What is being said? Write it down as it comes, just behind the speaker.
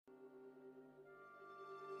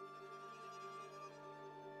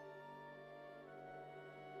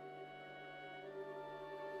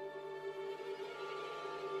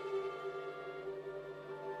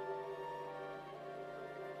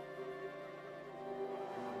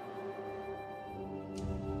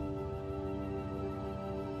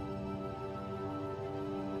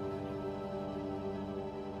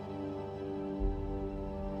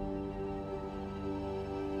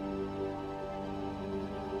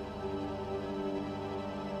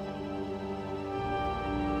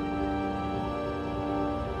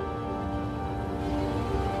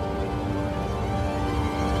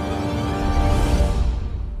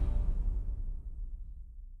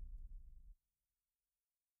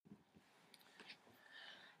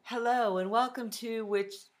Hello and welcome to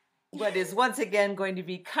what is once again going to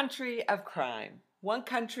be Country of Crime. One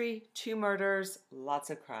country, two murders, lots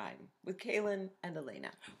of crime with Kalynne and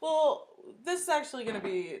Elena. Well, this is actually going to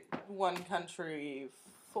be one country,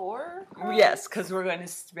 four crimes? Yes, because we're going to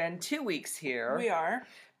spend 2 weeks here. We are.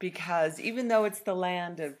 Because even though it's the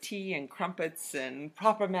land of tea and crumpets and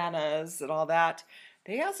proper manners and all that,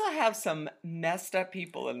 they also have some messed up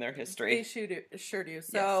people in their history. They sure do.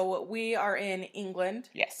 So we are in England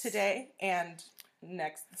today and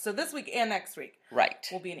next. So this week and next week. Right.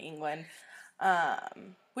 We'll be in England,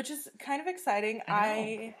 which is kind of exciting.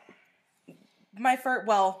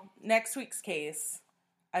 Next week's case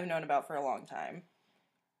I've known about for a long time.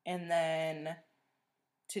 And then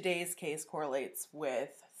today's case correlates with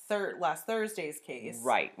last Thursday's case.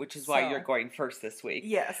 Right, which is why you're going first this week.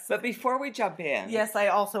 Yes. But before we jump in. Yes, I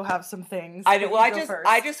also have some things.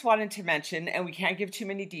 I just wanted to mention, and we can't give too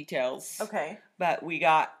many details. Okay. But we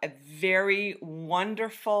got a very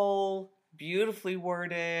wonderful, beautifully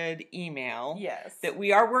worded email. Yes. That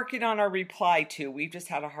we are working on our reply to. We've just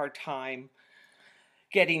had a hard time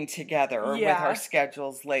getting together with our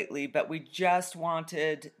schedules lately, but we just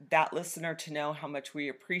wanted that listener to know how much we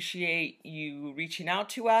appreciate you reaching out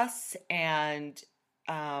to us, and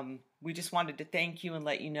we just wanted to thank you and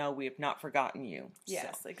let you know we have not forgotten you.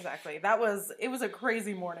 Yes, exactly. It was a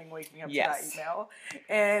crazy morning waking up to that email,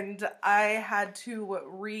 and I had to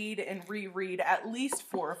read and reread at least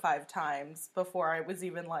 4 or 5 times before I was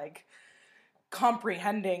even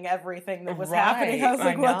comprehending everything that was happening. I was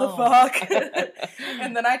like, what the fuck?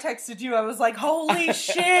 And then I texted you. I was like, holy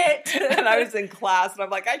shit. And I was in class and I'm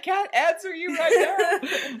like, I can't answer you right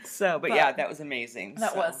now. But yeah, that was amazing.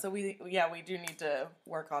 So we do need to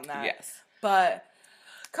work on that. Yes. But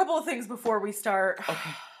a couple of things before we start.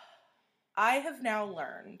 Okay. I have now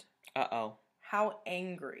learned how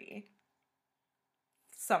angry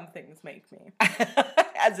some things make me.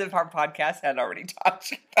 As if our podcast had already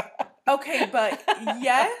talked about. Okay, but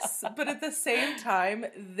yes, but at the same time,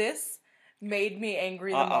 this made me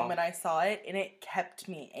angry the moment I saw it, and it kept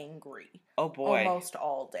me angry. Oh boy. Almost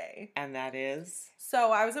all day. And that is?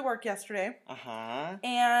 So I was at work yesterday.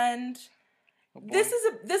 And this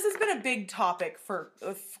has been a big topic for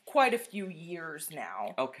quite a few years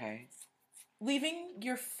now. Okay. Leaving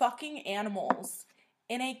your fucking animals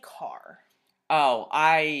in a car. Oh,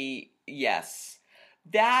 yes.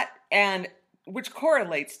 That, and which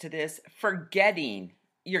correlates to this, forgetting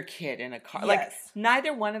your kid in a car. Yes.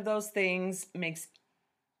 Neither one of those things makes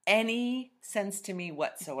any sense to me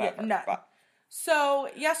whatsoever. Yeah, none. So,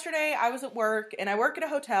 yesterday I was at work, and I work at a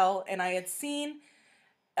hotel, and I had seen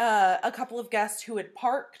a couple of guests who had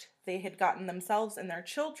parked. They had gotten themselves and their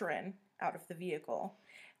children out of the vehicle.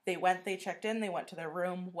 They checked in, they went to their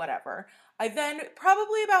room, whatever. I then,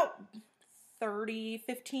 probably about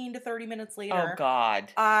 15 to 30 minutes later. Oh,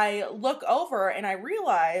 God. I look over and I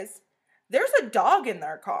realize there's a dog in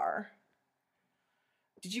their car.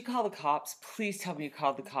 Did you call the cops? Please tell me you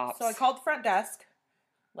called the cops. So I called the front desk,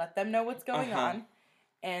 let them know what's going on.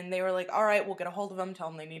 And they were like, all right, we'll get a hold of them, tell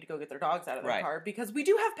them they need to go get their dogs out of their car. Because we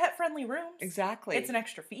do have pet-friendly rooms. Exactly. It's an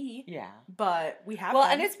extra fee. Yeah. But we have them.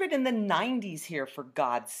 And it's been in the 90s here, for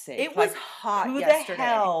God's sake. It was hot yesterday. Who the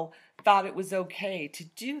hell thought it was okay to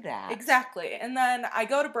do that? Exactly. And then I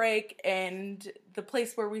go to break, and the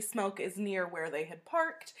place where we smoke is near where they had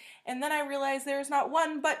parked. And then I realize there's not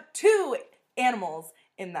one, but 2 animals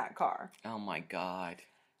in that car. Oh, my God.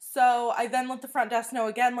 So I then let the front desk know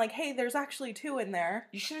again, hey, there's actually 2 in there.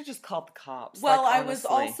 You should have just called the cops. Well, I was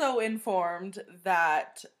also informed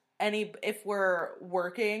that if we're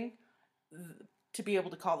working, to be able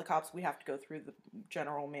to call the cops, we have to go through the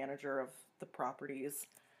general manager of the properties.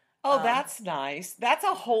 Oh, that's nice. That's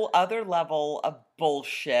a whole other level of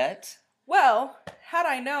bullshit. Well, had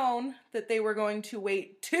I known that they were going to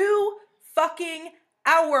wait 2 fucking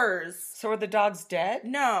hours. So are the dogs dead?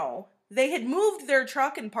 No. They had moved their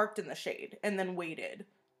truck and parked in the shade and then waited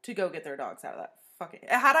to go get their dogs out of that fucking...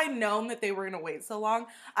 Had I known that they were going to wait so long,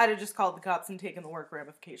 I'd have just called the cops and taken the work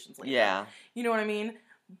ramifications later. Yeah. You know what I mean?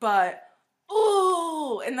 But,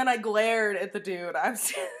 ooh! And then I glared at the dude.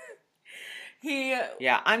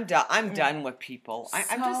 Yeah, I'm done. I'm done with people.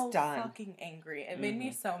 I'm just done. So fucking angry. It made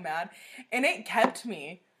me so mad. And it kept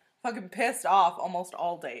me fucking pissed off almost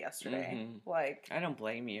all day yesterday. I don't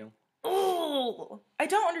blame you. Ooh, I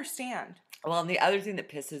don't understand. Well, and the other thing that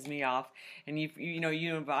pisses me off, and you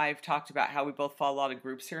and I have talked about how we both follow a lot of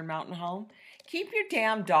groups here in Mountain Home. Keep your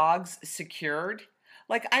damn dogs secured.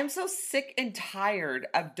 I'm so sick and tired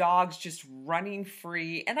of dogs just running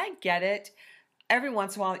free, and I get it. Every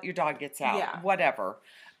once in a while, your dog gets out, whatever.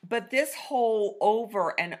 But this whole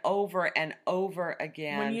over and over and over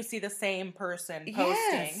again. When you see the same person posting,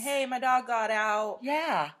 yes. hey, my dog got out.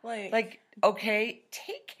 Yeah. Like, okay,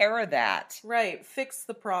 take care of that. Right. Fix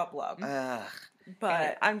the problem. Ugh.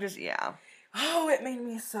 But I'm just, yeah. Oh, it made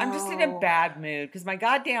me so... I'm just in a bad mood because my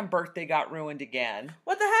goddamn birthday got ruined again.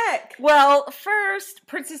 What the heck? Well, first,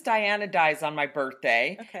 Princess Diana dies on my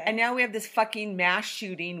birthday. Okay. And now we have this fucking mass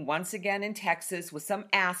shooting once again in Texas with some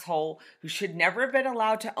asshole who should never have been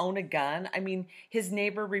allowed to own a gun. I mean, his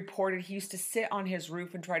neighbor reported he used to sit on his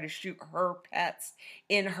roof and try to shoot her pets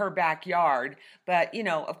in her backyard. But, you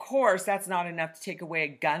know, of course, that's not enough to take away a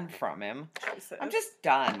gun from him. Jesus. I'm just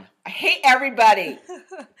done. I hate everybody.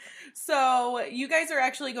 So, you guys are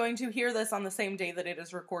actually going to hear this on the same day that it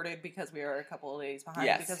is recorded because we are a couple of days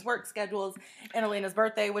behind because work schedules and Elena's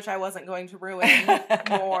birthday, which I wasn't going to ruin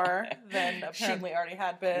more than apparently already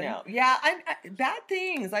had been. No. Yeah, bad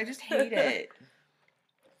things. I just hate it.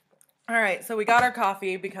 All right, so we got our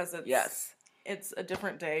coffee because it's it's a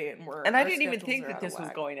different day and I didn't even think that this was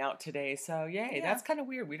going out today. So, yay. Yeah. That's kind of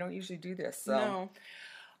weird. We don't usually do this. So. No.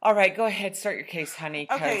 All right, go ahead. Start your case, honey.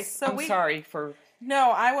 Okay, so I'm sorry for...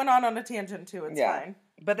 No, I went on a tangent too. It's fine.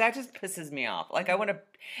 But that just pisses me off. Like, I want to...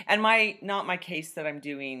 And not my case that I'm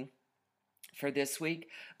doing for this week,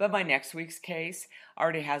 but my next week's case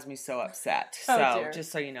already has me so upset. Dear.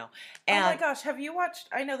 Just so you know. And, oh my gosh, have you watched...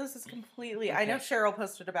 I know this is completely... Okay. I know Cheryl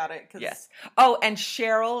posted about it. Yes. Oh, and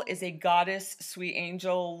Cheryl is a goddess, sweet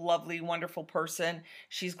angel, lovely, wonderful person.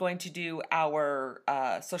 She's going to do our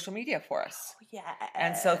social media for us. Oh, yes.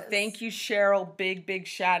 And so thank you, Cheryl. Big, big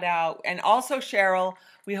shout out. And also, Cheryl,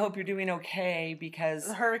 we hope you're doing okay because...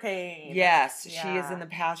 The hurricane. Yes, she is in the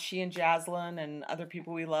path. She and Jaslyn and other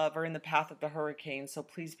people we love are in the path of the hurricane. So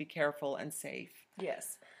please be careful and safe.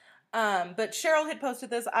 Yes. But Cheryl had posted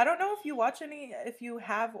this. I don't know if you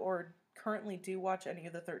have or currently do watch any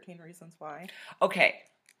of the 13 Reasons Why. Okay.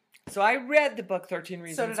 So I read the book 13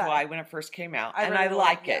 Reasons Why when it first came out. And I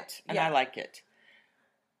like it. And I like it.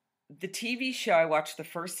 The TV show, I watched the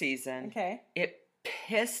first season. Okay. It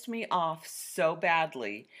pissed me off so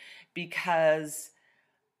badly because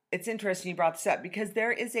it's interesting you brought this up because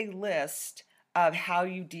there is a list of how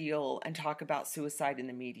you deal and talk about suicide in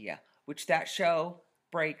the media, which that show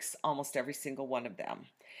breaks almost every single one of them.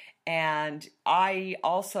 And I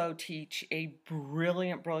also teach a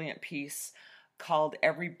brilliant, brilliant piece called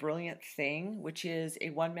Every Brilliant Thing, which is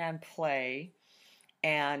a one-man play.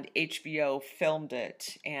 And HBO filmed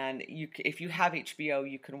it, and if you have HBO,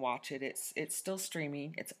 you can watch it. It's still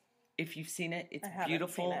streaming. If you've seen it, it's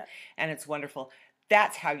beautiful and it's wonderful.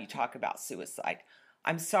 That's how you talk about suicide.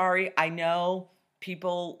 I'm sorry, I know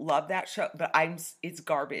people love that show, but it's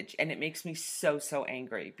garbage, and it makes me so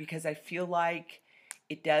angry because I feel like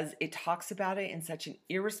it talks about it in such an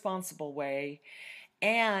irresponsible way,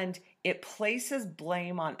 and it places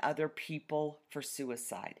blame on other people for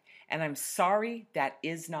suicide. And I'm sorry, that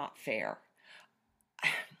is not fair.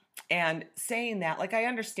 And saying that, like, I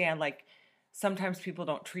understand, like, sometimes people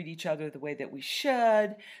don't treat each other the way that we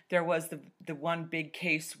should. There was the one big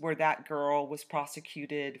case where that girl was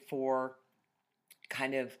prosecuted for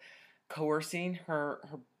kind of coercing her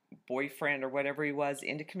boyfriend or whatever he was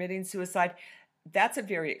into committing suicide. That's a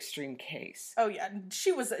very extreme case. Oh yeah,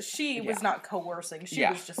 she was not coercing. She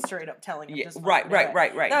was just straight up telling him. Just right.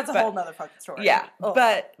 That's a whole nother fucking story. Yeah,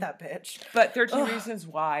 but that bitch. But 13 Reasons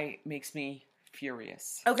Why makes me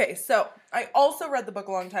furious. Okay, so I also read the book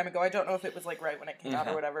a long time ago. I don't know if it was like right when it came out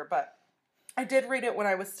or whatever, but I did read it when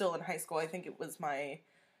I was still in high school. I think it was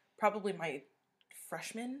probably my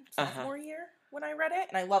freshman, sophomore year when I read it,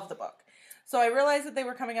 and I loved the book. So I realized that they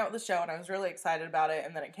were coming out with the show, and I was really excited about it,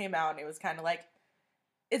 and then it came out, and it was kind of like,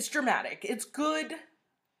 it's dramatic. It's good.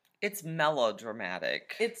 It's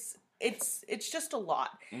melodramatic. It's just a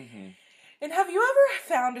lot. Mm-hmm. And have you ever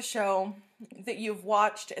found a show that you've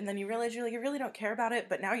watched, and then you realize you really don't care about it,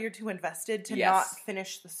 but now you're too invested to not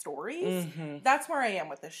finish the stories? Mm-hmm. That's where I am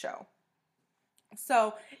with this show.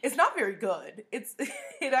 So, it's not very good.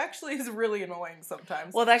 It actually is really annoying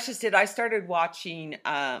sometimes. Well, that's just it. I started watching,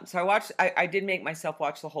 I did make myself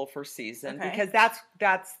watch the whole first season because that's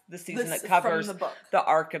the season that covers the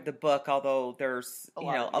arc of the book, although there's, a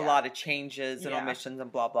lot of changes and omissions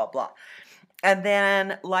and blah, blah, blah. And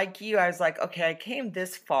then, like you, I was like, okay, I came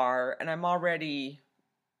this far and I'm already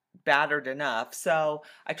battered enough. So,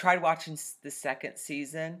 I tried watching the second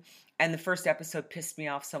season. And the first episode pissed me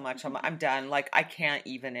off so much. I'm done. Like, I can't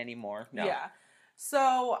even anymore. No. Yeah.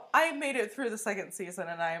 So, I made it through the second season,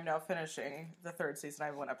 and I am now finishing the third season. I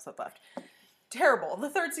have one episode left. Terrible. The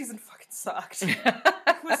third season fucking sucked.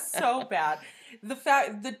 It was so bad. the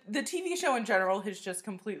fact the TV show in general has just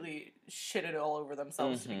completely shitted all over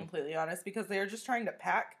themselves, to be completely honest, because they're just trying to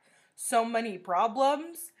pack so many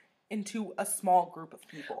problems into a small group of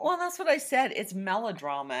people. Well, that's what I said. It's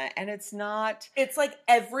melodrama, and it's not... It's like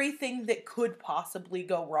everything that could possibly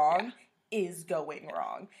go wrong is going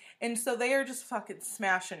wrong. And so they are just fucking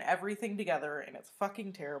smashing everything together, and it's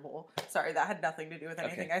fucking terrible. Sorry, that had nothing to do with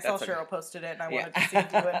anything. I saw Cheryl posted it, and I wanted to see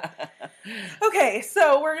it. Okay,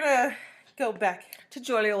 so we're gonna go back to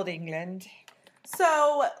jolly old England.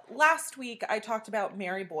 So, last week I talked about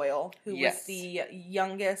Mary Boyle, who was the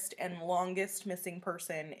youngest and longest missing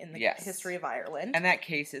person in the history of Ireland. And that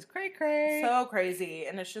case is cray-cray. So crazy,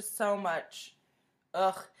 and it's just so much...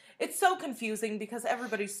 Ugh. It's so confusing because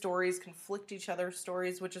everybody's stories conflict each other's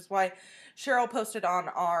stories, which is why Cheryl posted on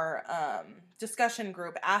our discussion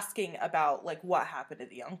group asking about, like, what happened to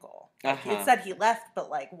the uncle. Like, it said he left,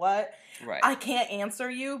 but, like, what? Right. I can't answer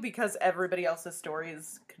you because everybody else's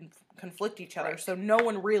stories conflict each other, so no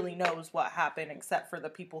one really knows what happened except for the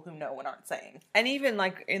people who know and aren't saying. And even,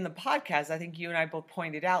 like, in the podcast, I think you and I both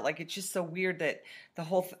pointed out, like, it's just so weird that the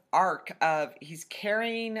whole arc of he's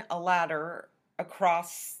carrying a ladder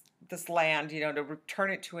across this land, you know, to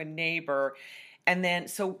return it to a neighbor. And then,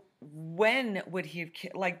 so when would he have,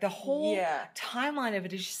 like, the whole timeline of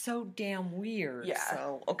it is just so damn weird. Yeah.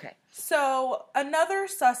 So, okay. So, another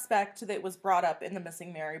suspect that was brought up in the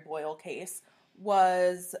missing Mary Boyle case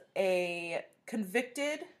was a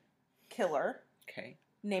convicted killer. Okay.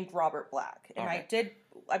 Named Robert Black. And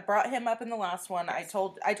I brought him up in the last one. Yes.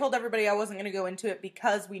 I told everybody I wasn't going to go into it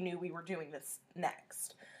because we knew we were doing this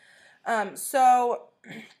next. So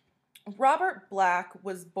Robert Black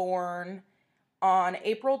was born on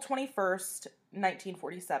April 21st,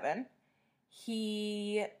 1947.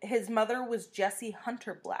 His mother was Jessie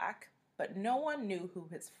Hunter Black, but no one knew who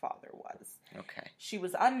his father was. Okay. She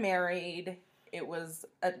was unmarried. It was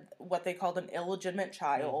what they called an illegitimate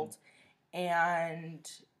child. And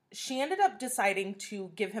she ended up deciding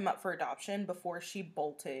to give him up for adoption before she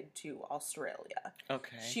bolted to Australia.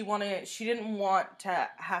 Okay. She didn't want to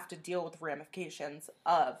have to deal with the ramifications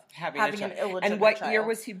of having an illegitimate child. And what year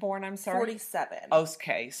was he born, I'm sorry? 47.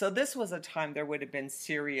 Okay. So this was a time there would have been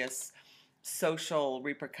serious social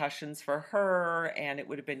repercussions for her, and it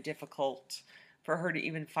would have been difficult for her to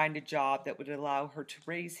even find a job that would allow her to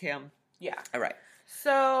raise him. Yeah. All right.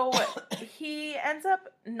 So, he ends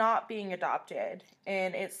up not being adopted,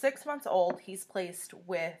 and at 6 months old, he's placed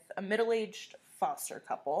with a middle-aged foster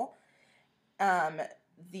couple,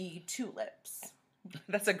 the Tulips.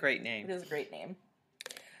 That's a great name. It is a great name.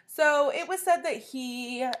 So, it was said that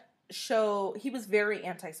he was very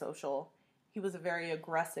antisocial. He was a very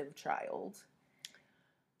aggressive child.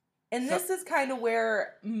 And this is kind of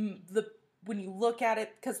where when you look at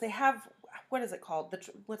it, because they have... What is it called?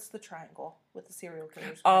 What's the triangle with the serial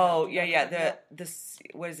killers? Oh, yeah.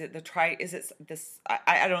 What is it? Is it this?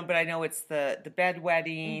 I don't know, but I know it's the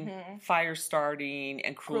bedwetting, fire starting,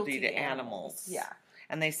 and cruelty to animals. Yeah.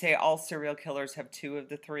 And they say all serial killers have 2 of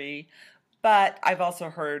the 3. But I've also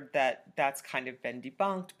heard that that's kind of been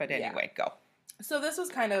debunked. But anyway, go. So this was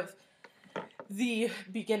kind of the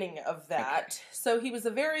beginning of that. Okay. So he was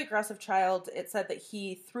a very aggressive child. It said that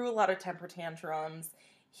he threw a lot of temper tantrums.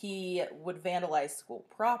 He would vandalize school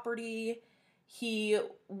property. He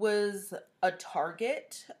was a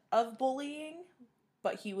target of bullying,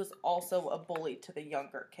 but he was also a bully to the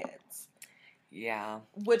younger kids. Yeah.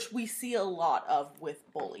 Which we see a lot of with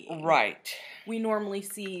bullying. Right. We normally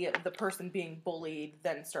see the person being bullied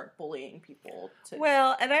then start bullying people to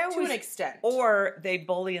an extent. Or they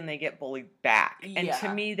bully and they get bullied back. And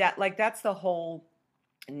to me, that's the whole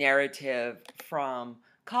narrative from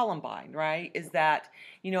Columbine, right? Is that,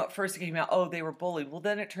 at first it came out, they were bullied. Well,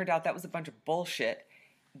 then it turned out that was a bunch of bullshit.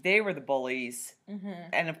 They were the bullies. Mm-hmm.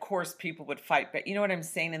 And of course people would fight, but you know what I'm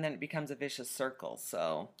saying? And then it becomes a vicious circle,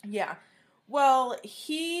 so. Yeah. Well,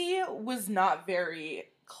 he was not very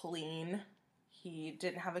clean. He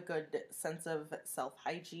didn't have a good sense of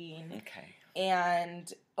self-hygiene. Okay.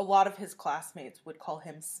 And a lot of his classmates would call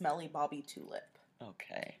him Smelly Bobby Tulip.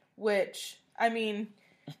 Okay. Which, I mean,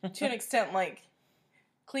 to an extent,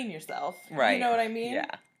 clean yourself. Right. You know what I mean?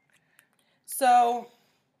 Yeah. So,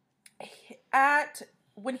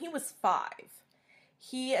 when he was 5,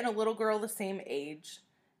 he and a little girl the same age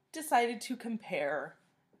decided to compare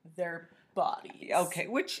their bodies. Okay,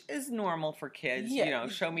 which is normal for kids. Yeah.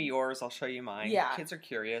 Show me yours, I'll show you mine. Yeah. Kids are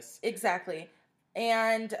curious. Exactly.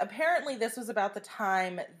 And apparently this was about the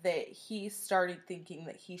time that he started thinking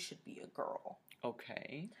that he should be a girl.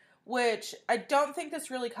 Okay. Which, I don't think this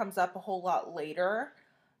really comes up a whole lot later,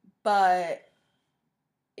 but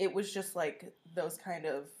it was just those kind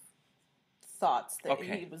of thoughts that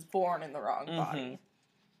he was born in the wrong body.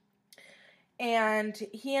 And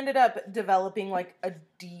he ended up developing, like, a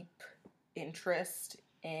deep interest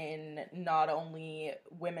in not only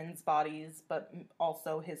women's bodies, but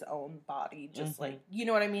also his own body. Just like, you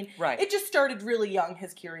know what I mean? Right. It just started really young,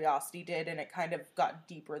 his curiosity did, and it kind of got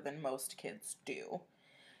deeper than most kids do.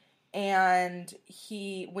 And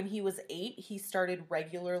when he was 8, he started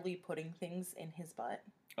regularly putting things in his butt.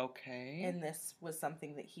 Okay. And this was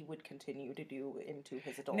something that he would continue to do into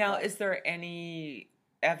his adult life. Now, is there any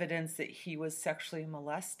evidence that he was sexually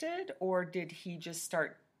molested, or did he just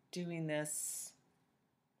start doing this,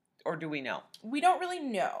 or do we know? We don't really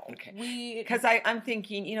know. Okay. Because I'm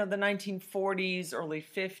thinking, the 1940s, early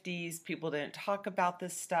 50s, people didn't talk about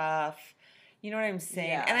this stuff. You know what I'm saying?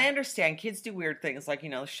 Yeah. And I understand kids do weird things like,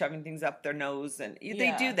 shoving things up their nose, and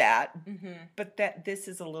they do that. But this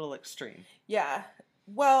is a little extreme. Yeah.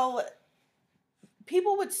 Well,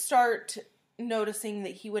 people would start noticing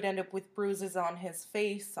that he would end up with bruises on his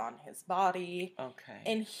face, on his body. Okay.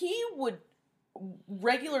 And he would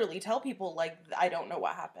regularly tell people, like, I don't know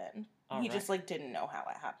what happened. He just, like, didn't know how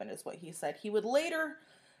it happened, is what he said. He would later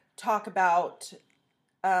talk about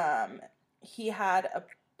he had a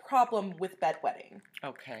problem with bedwetting.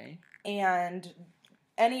 Okay. And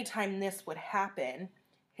anytime this would happen,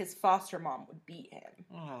 his foster mom would beat him.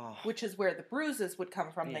 Oh. Which is where the bruises would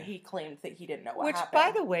come from that he claimed that he didn't know what happened. Which,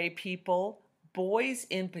 by the way, boys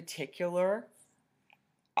in particular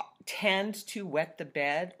tend to wet the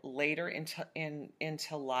bed later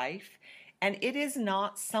into life, and it is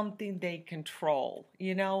not something they control.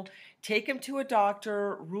 Take them to a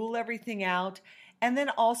doctor, rule everything out, and then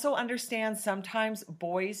also understand sometimes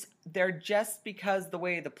boys, they're just because the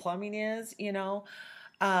way the plumbing is.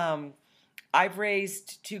 I've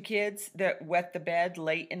raised 2 kids that wet the bed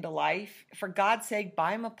late into life. For God's sake,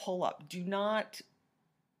 buy them a pull-up. Do not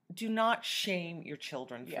shame your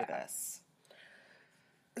children for this.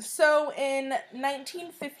 So in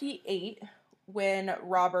 1958, when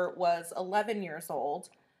Robert was 11 years old,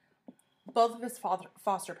 both of his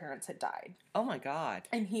foster parents had died. Oh my God.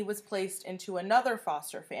 And he was placed into another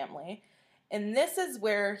foster family. And this is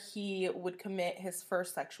where he would commit his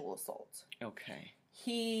first sexual assault. Okay.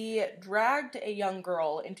 He dragged a young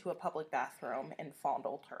girl into a public bathroom and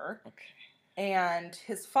fondled her. Okay. And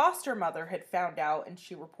his foster mother had found out, and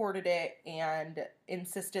she reported it and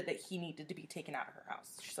insisted that he needed to be taken out of her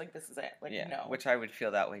house. She's like, this is it. Like, no. Which I would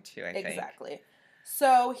feel that way too, I think. Exactly.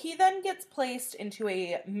 So he then gets placed into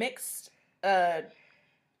a mixed co-ed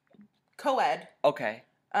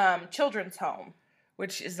children's home.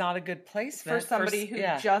 Which is not a good place for somebody who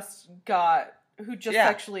just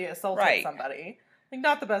sexually assaulted somebody. Like,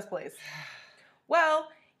 not the best place. Well,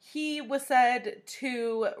 he was said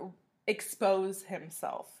to expose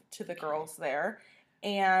himself to the girls there,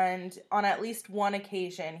 and on at least one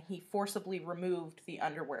occasion, he forcibly removed the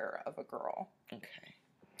underwear of a girl. Okay.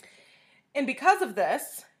 And because of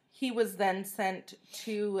this, he was then sent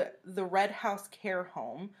to the Red House Care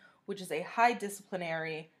Home, which is a high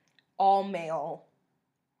disciplinary, all-male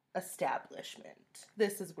establishment.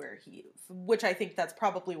 This is where which I think that's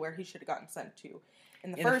probably where he should have gotten sent to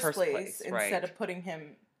in the first place instead of putting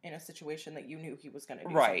him in a situation that you knew he was going to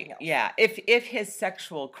do something else. Yeah. If his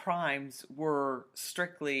sexual crimes were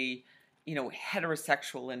strictly,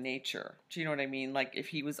 heterosexual in nature, do you know what I mean? Like, if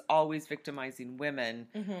he was always victimizing women,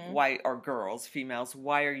 or girls, females,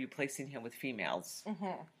 why are you placing him with females?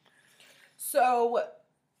 So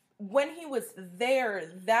when he was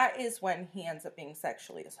there, that is when he ends up being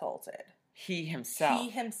sexually assaulted. He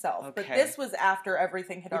himself. Okay. But this was after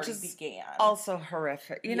everything had already began. Also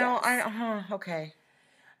horrific. Okay.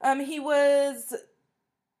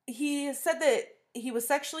 He said that he was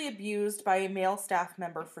sexually abused by a male staff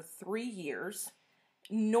member for 3 years.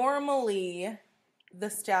 Normally, the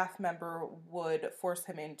staff member would force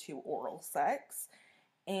him into oral sex,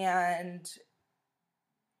 and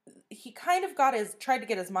he kind of tried to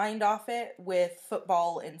get his mind off it with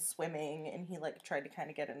football and swimming, and he tried to kind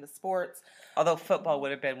of get into sports. Although football would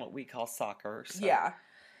have been what we call soccer. So. Yeah.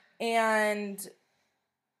 And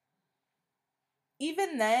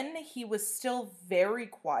even then, he was still very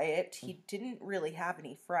quiet. He didn't really have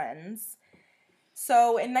any friends.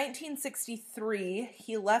 So in 1963,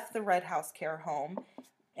 he left the Red House Care Home,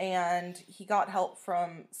 and he got help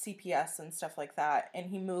from CPS and stuff like that, and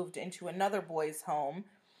he moved into another boys' home,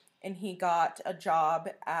 and he got a job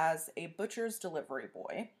as a butcher's delivery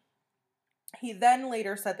boy. He then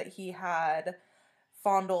later said that he had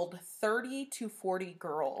fondled 30 to 40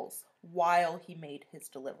 girls while he made his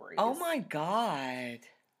deliveries. Oh my God.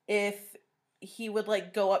 If he would,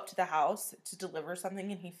 like, go up to the house to deliver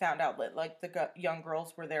something, and he found out that, like, the young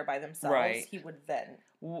girls were there by themselves, right. he would then...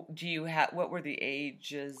 What were the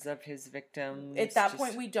ages of his victims? At that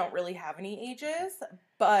point, we don't really have any ages,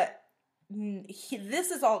 but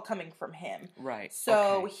this is all coming from him. Right.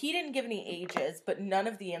 So he didn't give any ages, but none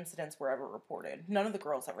of the incidents were ever reported. None of the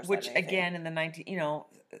girls ever said anything. Which, again, in the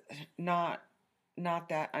not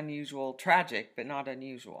that unusual. Tragic, but not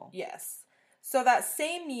unusual. Yes. So that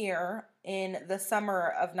same year, in the summer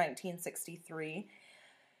of 1963,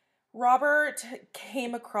 Robert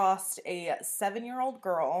came across a 7-year-old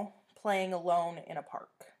girl playing alone in a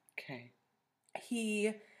park. Okay.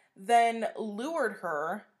 He then lured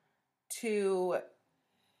her to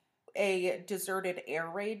a deserted air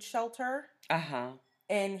raid shelter. Uh-huh.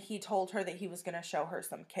 And he told her that he was going to show her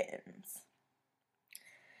some kittens.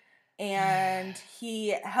 And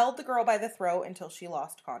he held the girl by the throat until she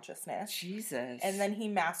lost consciousness. Jesus. And then he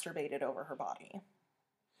masturbated over her body.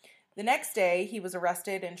 The next day, he was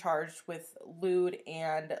arrested and charged with lewd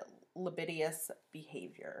and libidinous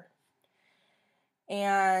behavior.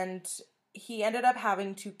 And he ended up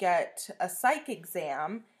having to get a psych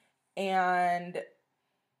exam, and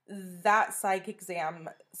that psych exam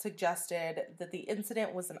suggested that the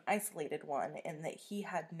incident was an isolated one and that he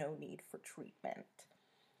had no need for treatment.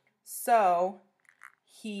 So,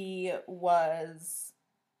 he was,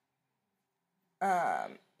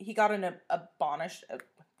 he got an admonished,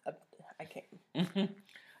 I can't.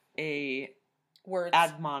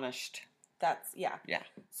 Admonished. That's, yeah. Yeah.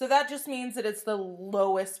 So that just means that it's the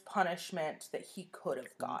lowest punishment that he could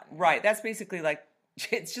have gotten. Right. That's basically like,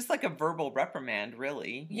 it's just like a verbal reprimand,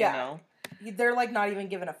 really. Yeah. You know? They're like not even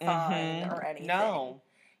given a fine or anything. No.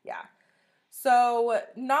 Yeah. So,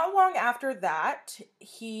 not long after that,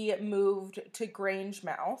 he moved to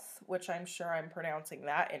Grangemouth, which I'm sure I'm pronouncing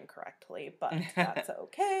that incorrectly, but that's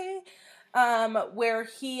okay, where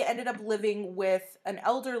he ended up living with an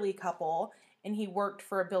elderly couple, and he worked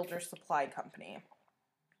for a builder's supply company.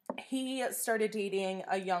 He started dating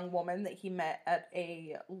a young woman that he met at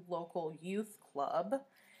a local youth club.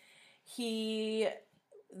 She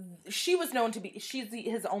was known to be, she's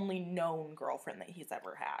his only known girlfriend that he's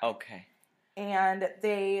ever had. Okay. And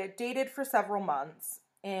they dated for several months,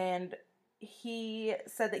 and he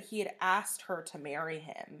said that he had asked her to marry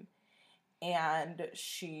him, and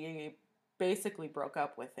she basically broke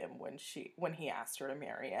up with him when he asked her to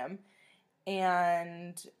marry him,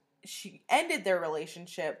 and she ended their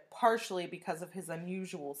relationship partially because of his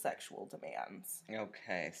unusual sexual demands.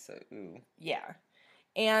 Okay, so, ooh. Yeah.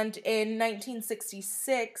 And in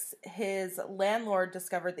 1966, his landlord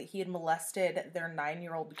discovered that he had molested their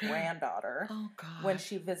 9-year-old granddaughter when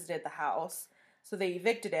she visited the house. So they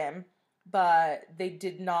evicted him, but they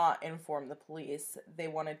did not inform the police. They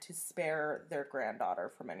wanted to spare their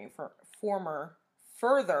granddaughter from any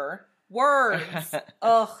further words.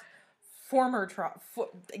 Ugh. Former trauma.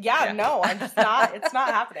 No, I'm just not, it's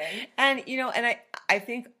not happening. And, and I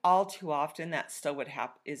think all too often that still what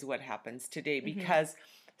happens today, because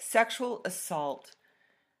sexual assault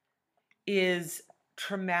is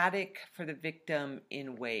traumatic for the victim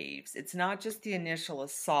in waves. It's not just the initial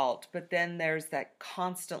assault, but then there's that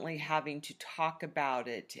constantly having to talk about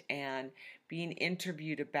it and being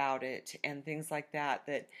interviewed about it and things like that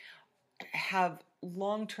have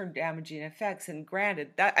long-term damaging effects. And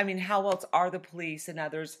granted, how else are the police and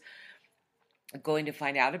others going to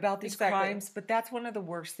find out about these crimes? But that's one of the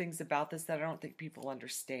worst things about this that I don't think people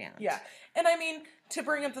understand. Yeah. And to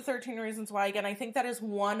bring up the 13 Reasons Why again, I think that is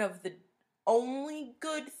one of the only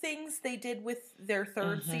good things they did with their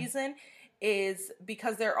third season, is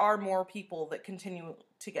because there are more people that continue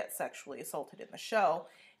to get sexually assaulted in the show.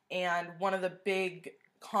 And one of the big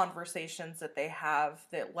conversations that they have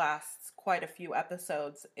that lasts quite a few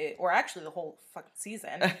episodes, or actually the whole fucking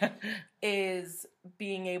season, is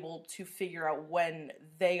being able to figure out when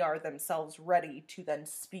they are themselves ready to then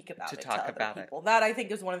speak about it to other people. That, I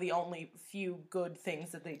think, is one of the only few good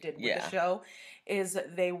things that they did with the show, is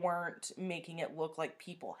they weren't making it look like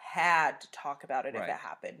people had to talk about it if it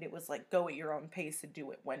happened. It was like, go at your own pace and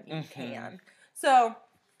do it when you can. So...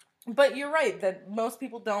 But you're right that most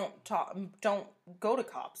people don't go to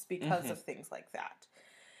cops because of things like that.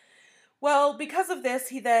 Well, because of this,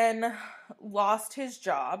 he then lost his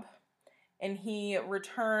job, and he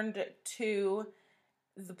returned to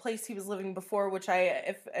the place he was living before, which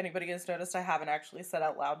if anybody has noticed, I haven't actually said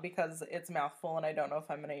out loud because it's a mouthful, and I don't know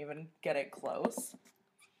if I'm going to even get it close.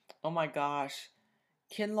 Oh my gosh.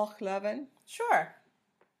 Kinloch-Levin? Sure.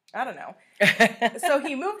 I don't know. So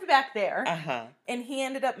he moved back there, and he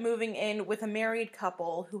ended up moving in with a married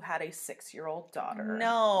couple who had a 6-year-old daughter.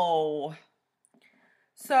 No.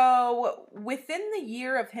 So, within the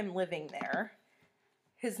year of him living there,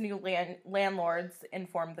 his new landlords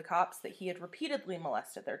informed the cops that he had repeatedly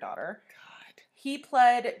molested their daughter. God. He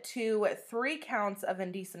pled to 3 counts of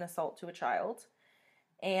indecent assault to a child,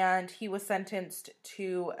 and he was sentenced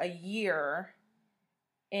to a year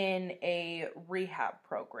in a rehab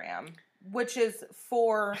program, which is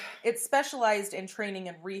it's specialized in training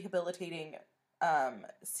and rehabilitating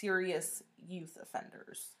serious youth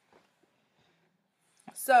offenders.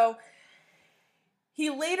 So, he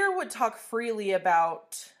later would talk freely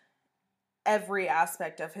about every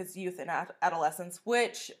aspect of his youth and adolescence,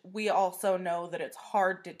 which we also know that it's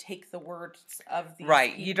hard to take the words of these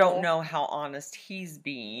right. people. You don't know how honest he's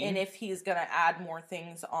being. And if he's going to add more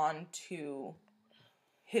things on to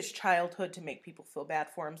his childhood to make people feel bad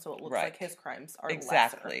for him, so it looks like his crimes are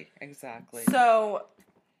lesser. Exactly. So,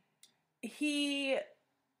 we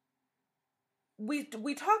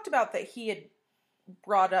talked about that he had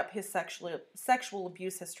brought up his sexual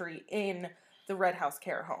abuse history in the Red House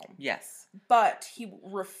care home. Yes. But he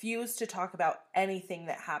refused to talk about anything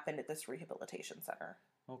that happened at this rehabilitation center.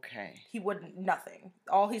 Okay. He wouldn't, nothing.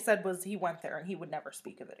 All he said was he went there and he would never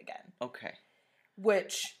speak of it again. Okay.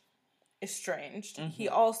 Which is strange. Mm-hmm. He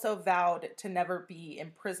also vowed to never be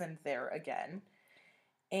imprisoned there again.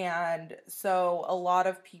 And so a lot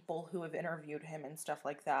of people who have interviewed him and stuff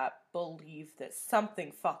like that believe that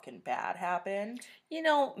something fucking bad happened. You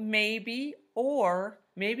know, maybe, or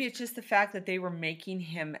maybe it's just the fact that they were making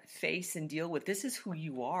him face and deal with, this is who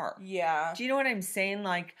you are. Yeah. Do you know what I'm saying?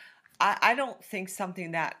 Like, I don't think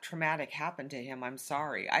something that traumatic happened to him. I'm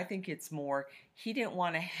sorry. I think it's more, he didn't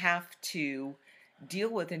want to have to deal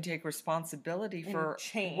with and take responsibility for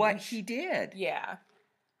what he did. Yeah.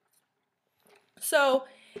 So,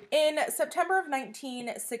 in September of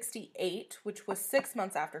 1968, which was 6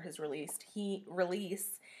 months after his release, he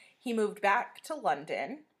moved back to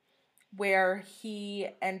London, where he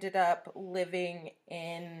ended up living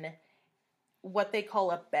in what they call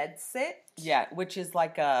a bedsit. Yeah, which is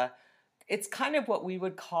like it's kind of what we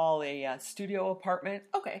would call a studio apartment.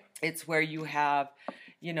 Okay. It's where you have,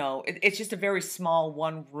 it's just a very small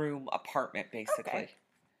one-room apartment, basically. Okay.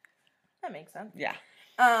 That makes sense. Yeah.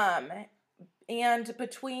 And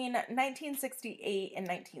between 1968 and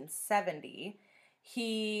 1970,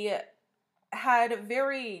 he had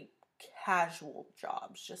very casual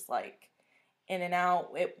jobs, just like in and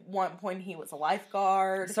out. At one point, he was a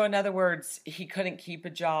lifeguard. So in other words, he couldn't keep a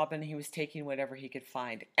job and he was taking whatever he could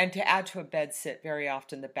find. And to add to a bed sit, very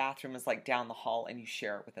often the bathroom is like down the hall and you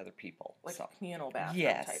share it with other people. Like a communal bathroom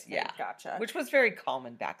type thing. Yeah. Gotcha. Which was very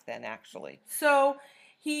common back then, actually. So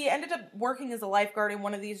he ended up working as a lifeguard in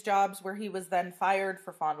one of these jobs where he was then fired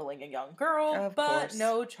for fondling a young girl, but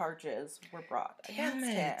no charges were brought against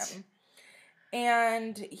him.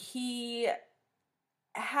 And he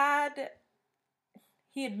had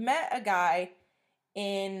met a guy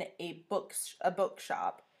in a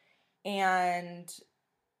bookshop, and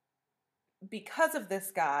because of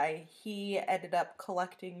this guy, he ended up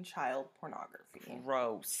collecting child pornography.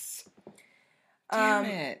 Gross. Damn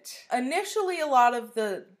it. Initially, a lot of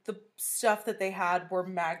the stuff that they had were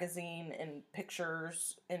magazine and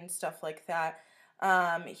pictures and stuff like that.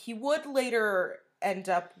 He would later end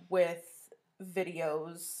up with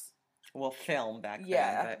videos. Well, film back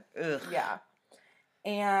then. But, ugh. Yeah.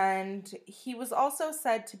 And he was also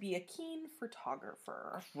said to be a keen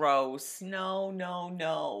photographer. Gross. No.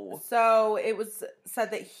 So it was said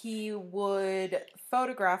that he would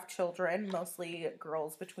photograph children, mostly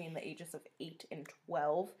girls between the ages of 8 and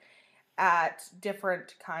 12, at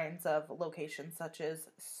different kinds of locations, such as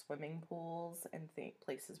swimming pools and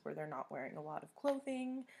places where they're not wearing a lot of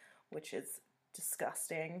clothing, which is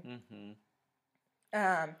disgusting.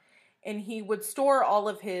 Mm-hmm. And he would store all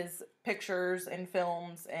of his pictures and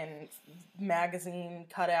films and magazine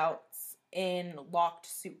cutouts in locked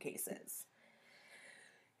suitcases.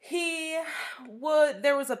 There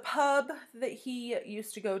was a pub that he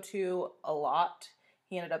used to go to a lot.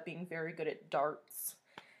 He ended up being very good at darts.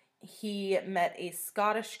 He met a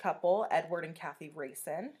Scottish couple, Edward and Kathy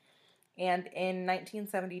Rayson. And in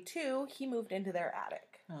 1972, he moved into their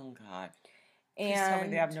attic. Oh, God. Please tell me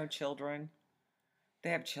they have no children. They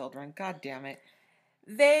have children. God damn it.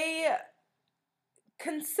 They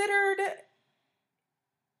considered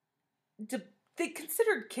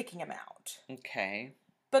kicking him out. Okay.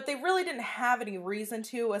 But they really didn't have any reason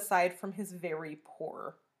to, aside from his very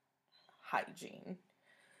poor hygiene.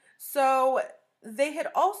 So they had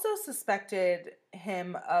also suspected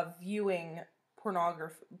him of viewing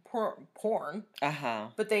porn.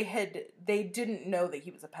 But they didn't know that he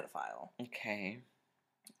was a pedophile. Okay.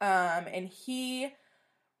 And he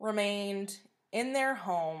remained in their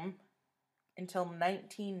home until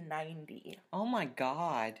 1990. Oh my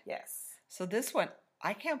God. Yes. So this one,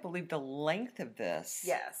 I can't believe the length of this.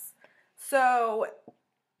 Yes. So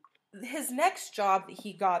his next job that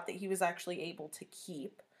he got that he was actually able to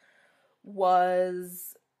keep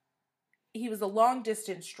was he was a long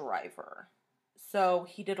distance driver. So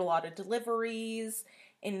he did a lot of deliveries,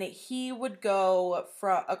 and he would go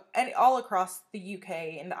from all across the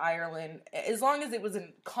UK and Ireland. As long as it was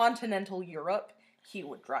in continental Europe, he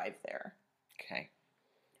would drive there. Okay.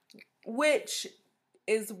 Which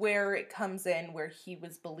is where it comes in, where he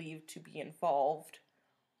was believed to be involved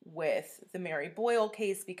with the Mary Boyle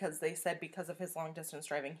case, because they said because of his long distance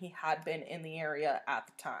driving, he had been in the area at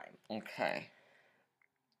the time. Okay.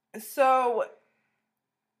 So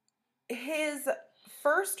his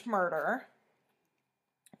first murder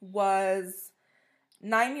was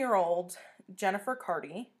 9-year-old Jennifer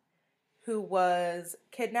Carty, who was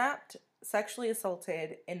kidnapped, sexually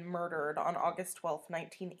assaulted, and murdered on August 12th,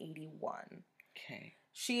 1981. Okay.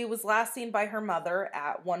 She was last seen by her mother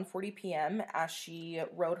at 1:40 p.m. as she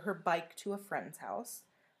rode her bike to a friend's house,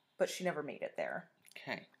 but she never made it there.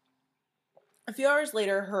 Okay. A few hours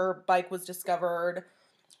later, her bike was discovered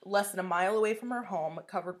less than a mile away from her home,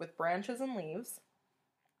 covered with branches and leaves.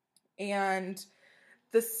 And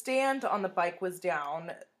the stand on the bike was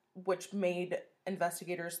down, which made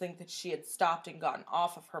investigators think that she had stopped and gotten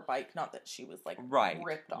off of her bike, not that she was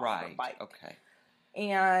ripped off her bike. Okay.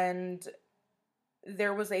 And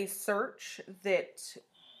there was a search that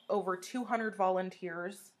over 200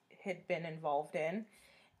 volunteers had been involved in,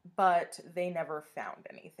 but they never found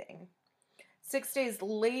anything. 6 days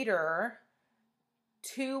later,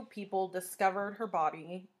 2 people discovered her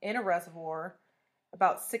body in a reservoir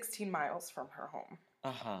about 16 miles from her home.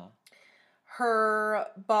 Uh-huh. Her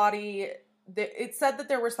body, it said that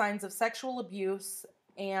there were signs of sexual abuse,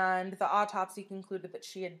 and the autopsy concluded that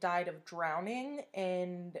she had died of drowning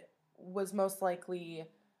and was most likely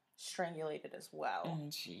strangulated as well. Oh,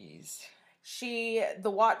 jeez. The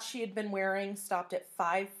watch she had been wearing stopped at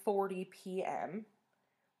 5:40 p.m.,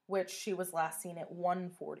 which she was last seen at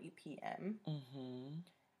 1:40 p.m. Mm-hmm.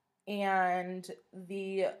 And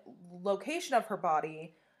the location of her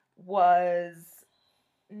body was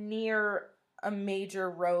near a major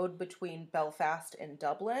road between Belfast and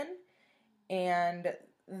Dublin, and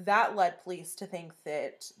that led police to think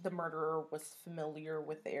that the murderer was familiar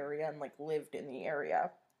with the area and lived in the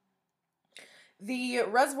area. The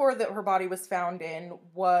reservoir that her body was found in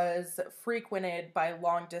was frequented by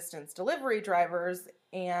long-distance delivery drivers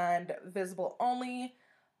and visible only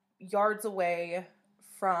yards away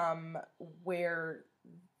from where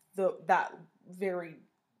that very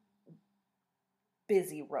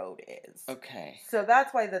busy road is. Okay. So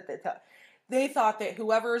that's why they thought that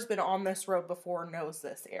whoever's been on this road before knows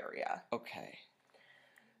this area. Okay.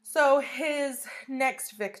 So his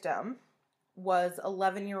next victim was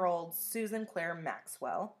 11-year-old Susan Claire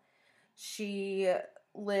Maxwell. She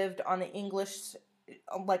lived on the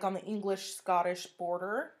English-Scottish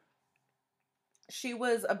border. She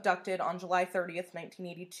was abducted on July 30th,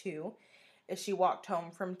 1982, as she walked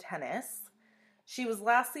home from tennis. She was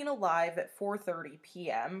last seen alive at 4:30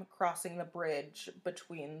 p.m., crossing the bridge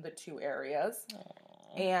between the two areas.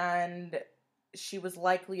 Aww. And she was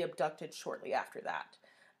likely abducted shortly after that.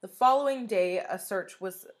 The following day, a search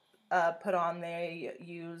was put on. They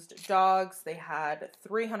used dogs. They had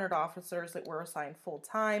 300 officers that were assigned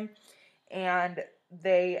full-time, and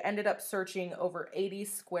they ended up searching over 80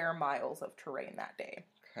 square miles of terrain that day.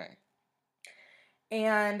 Okay.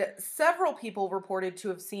 And several people reported to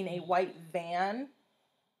have seen a white van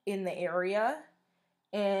in the area,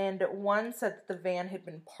 and one said that the van had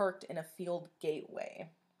been parked in a field gateway.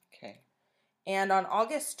 Okay. And on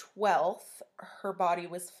August 12th, her body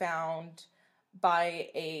was found by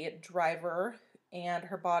a driver, and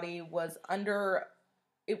her body was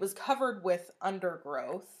covered with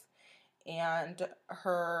undergrowth, and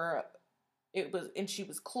she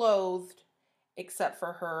was clothed except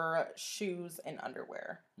for her shoes and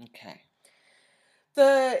underwear. Okay.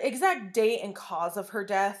 The exact date and cause of her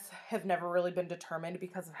death have never really been determined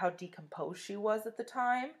because of how decomposed she was at the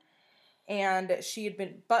time. And she had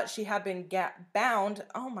been bound.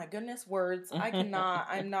 Oh my goodness, words. I'm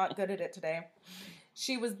not good at it today.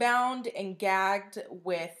 She was bound and gagged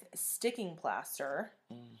with sticking plaster.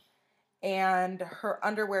 And her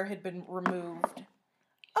underwear had been removed.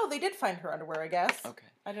 Oh, they did find her underwear, I guess. Okay.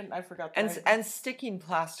 I forgot that. And sticking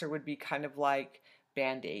plaster would be kind of like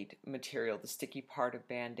Band-Aid material, the sticky part of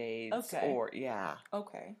Band-Aids. Okay. Or, yeah.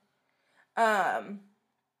 Okay.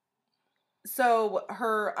 So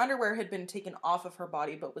her underwear had been taken off of her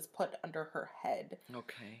body but was put under her head.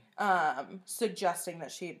 Okay. Suggesting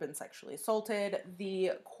that she had been sexually assaulted.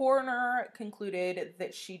 The coroner concluded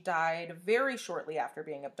that she died very shortly after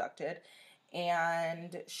being abducted,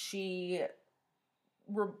 and she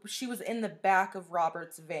was in the back of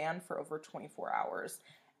Robert's van for over 24 hours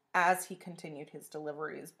as he continued his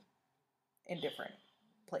deliveries in different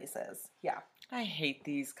places. Yeah. I hate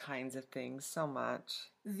these kinds of things so much.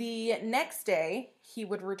 The next day, he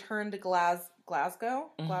would return to Glasgow.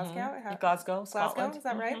 Mm-hmm. Glasgow, Scotland. is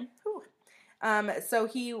that right? So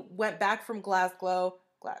he went back from Glasgow.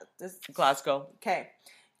 Okay.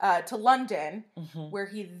 To London, where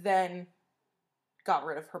he then got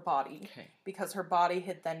rid of her body. Okay. Because her body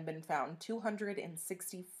had then been found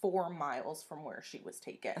 264 miles from where she was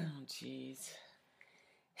taken. Oh, jeez.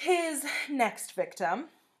 His next victim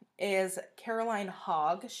is Kalynne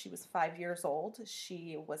Hogg. She was 5 years old.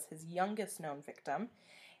 She was his youngest known victim,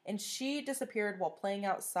 and she disappeared while playing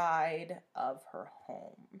outside of her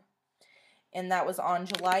home. And that was on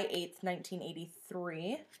July 8th,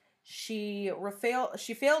 1983. She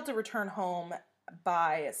failed to return home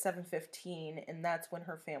by 7:15, and that's when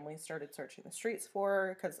her family started searching the streets for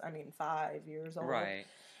her, because, 5 years old. Right.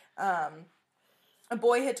 A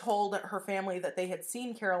boy had told her family that they had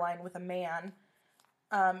seen Kalynne with a man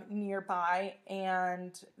nearby,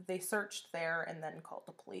 and they searched there and then called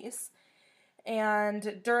the police.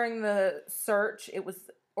 And during the search,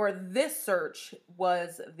 this search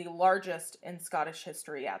was the largest in Scottish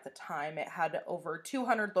history at the time. It had over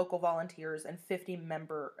 200 local volunteers and 50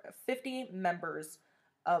 members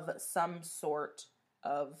of some sort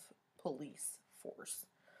of police force,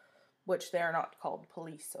 which they're not called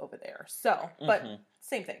police over there. So, but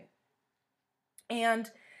same thing.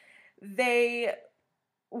 And they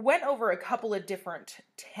went over a couple of different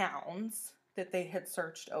towns that they had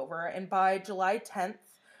searched over, and by July 10th,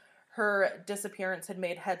 her disappearance had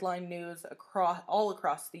made headline news all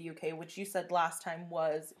across the UK, which you said last time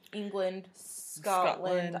was England,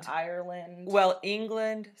 Scotland, Ireland. Well,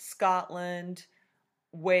 England, Scotland,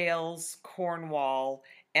 Wales, Cornwall,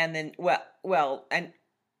 and then, and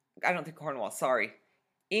I don't think Cornwall, sorry.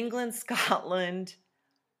 England, Scotland,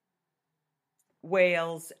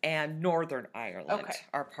 Wales, and Northern Ireland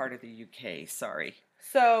are part of the UK, sorry.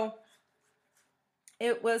 So,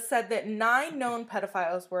 it was said that 9 known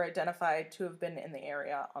pedophiles were identified to have been in the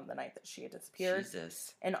area on the night that she had disappeared.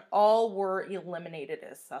 Jesus. And all were eliminated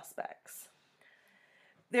as suspects.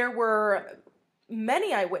 There were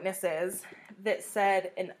many eyewitnesses that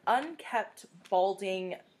said an unkempt,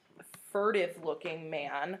 balding, furtive-looking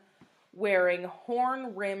man wearing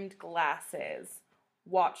horn-rimmed glasses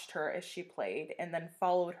watched her as she played and then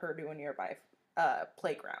followed her to a nearby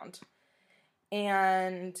playground.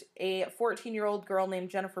 And a 14-year-old girl named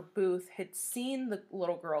Jennifer Booth had seen the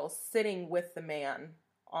little girl sitting with the man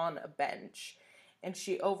on a bench. And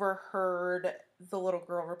she overheard the little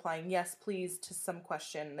girl replying, "Yes, please," to some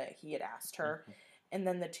question that he had asked her. Mm-hmm. And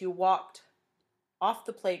then the two walked off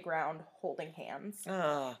the playground holding hands.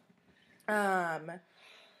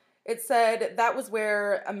 It said that was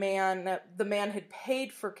where the man had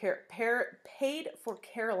paid for Kalynne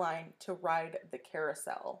to ride the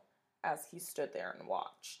carousel as he stood there and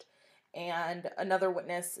watched. And another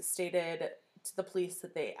witness stated to the police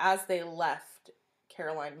that as they left,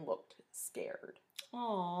 Kalynne looked scared.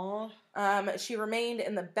 Aww. She remained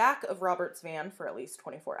in the back of Robert's van for at least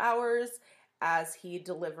 24 hours as he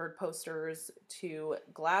delivered posters to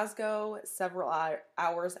Glasgow several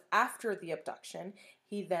hours after the abduction.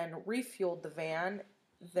 He then refueled the van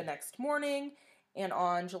the next morning, and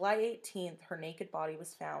on July 18th, her naked body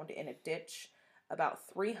was found in a ditch about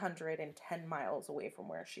 310 miles away from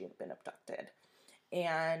where she had been abducted.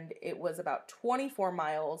 And it was about 24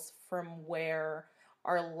 miles from where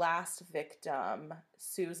our last victim,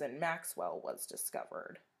 Susan Maxwell, was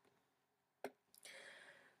discovered.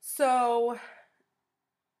 So,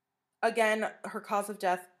 again,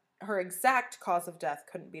 her exact cause of death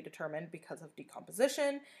couldn't be determined because of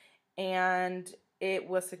decomposition, and it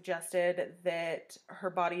was suggested that her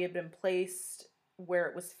body had been placed where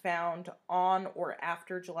it was found on or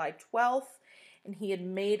after July 12th, and he had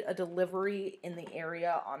made a delivery in the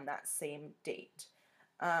area on that same date.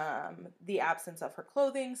 The absence of her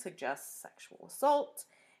clothing suggests sexual assault,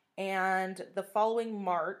 and the following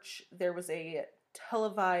March, there was a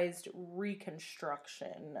televised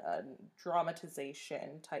reconstruction, a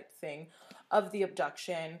dramatization type thing of the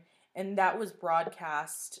abduction, and that was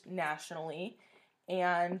broadcast nationally,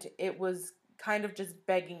 and it was kind of just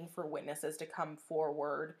begging for witnesses to come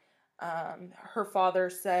forward. Her father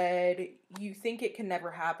said, "You think it can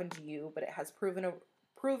never happen to you, but it has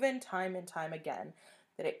proven time and time again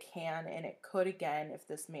that it can and it could again if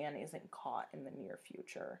this man isn't caught in the near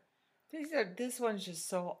future. This one's just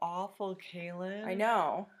so awful, Kalynne. I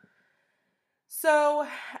know. So,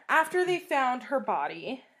 after they found her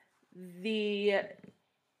body, the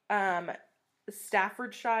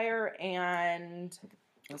Staffordshire and...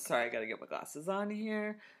 Oh, sorry, I gotta get my glasses on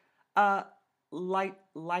here.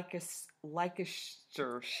 Lancashire.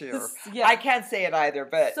 Yeah. I can't say it either,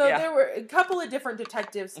 but so there were a couple of different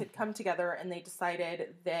detectives had come together and they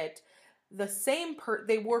decided that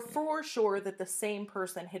they were for sure that the same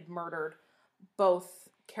person had murdered both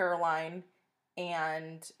Caroline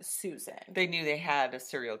and Susan. They knew they had a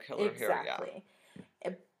serial killer here. Exactly.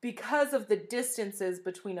 Because of the distances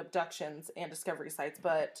between abductions and discovery sites,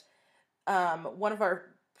 but one of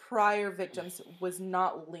our prior victims was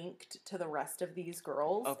not linked to the rest of these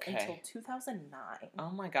girls until 2009.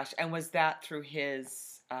 Oh my gosh. And was that through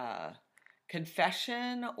his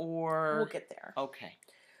confession or... We'll get there. Okay.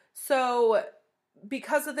 So,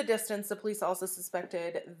 because of the distance, the police also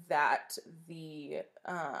suspected that the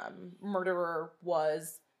murderer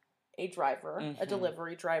was a driver, a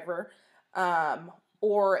delivery driver,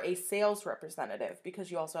 or a sales representative,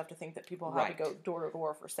 because you also have to think that people have to go door to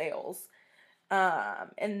door for sales.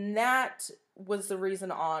 And that was the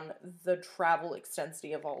reason on the travel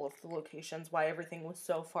extensity of all of the locations, why everything was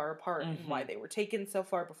so far apart and why they were taken so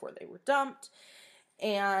far before they were dumped.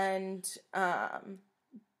 And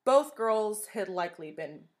both girls had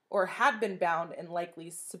been bound and likely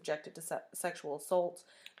subjected to sexual assault,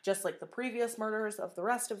 just like the previous murders of the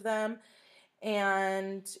rest of them.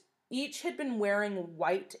 And each had been wearing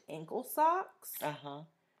white ankle socks.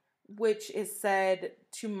 Which is said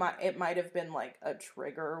it might have been like a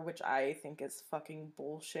trigger, which I think is fucking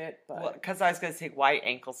bullshit. But because I was going to say white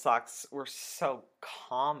ankle socks were so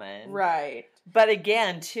common. Right. But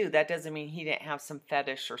again, too, that doesn't mean he didn't have some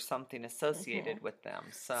fetish or something associated with them.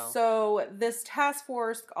 So this task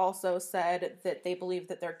force also said that they believed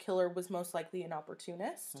that their killer was most likely an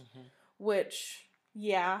opportunist, which,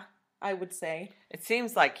 yeah, I would say. It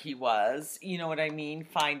seems like he was, you know what I mean?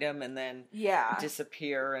 Find him and then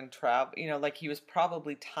disappear and travel. You know, like he was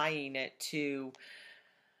probably tying it to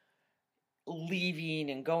leaving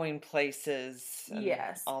and going places and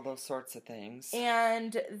all those sorts of things.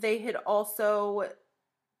 And they had also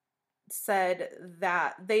decided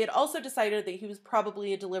that he was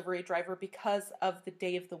probably a delivery driver because of the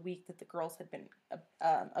day of the week that the girls had been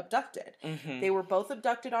abducted. They were both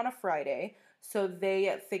abducted on a Friday. So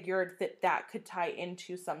they figured that could tie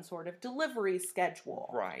into some sort of delivery schedule.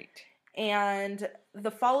 Right. And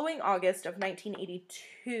the following August of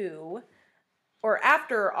 1982, or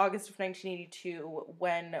after August of 1982,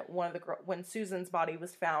 when Susan's body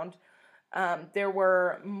was found, there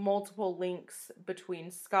were multiple links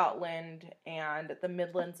between Scotland and the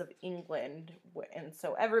Midlands of England, and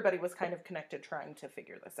so everybody was kind of connected trying to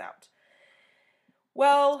figure this out.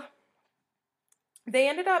 Well, they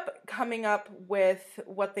ended up coming up with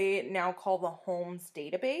what they now call the Holmes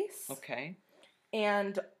database. Okay.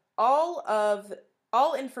 And all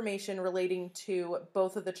information relating to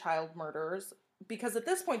both of the child murders, because at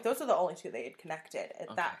this point, those are the only two they had connected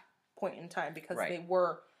at that point in time, because they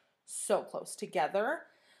were so close together.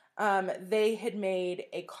 They had made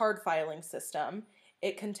a card filing system.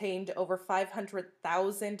 It contained over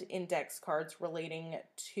 500,000 index cards relating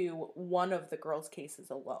to one of the girls' cases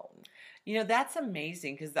alone. You know, that's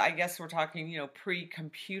amazing because I guess we're talking,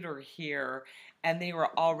 pre-computer here, and they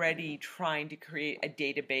were already trying to create a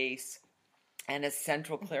database and a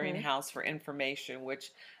central clearinghouse for information,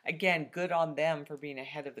 which, again, good on them for being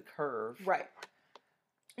ahead of the curve. Right.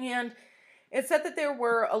 And it said that there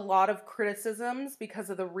were a lot of criticisms because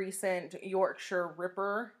of the recent Yorkshire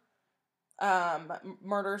Ripper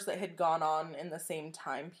murders that had gone on in the same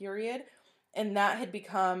time period, and that had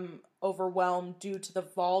become overwhelmed due to the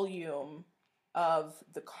volume of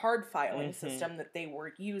the card filing system that they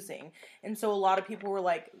were using. And so a lot of people were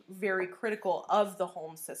like very critical of the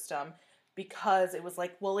Holmes system because it was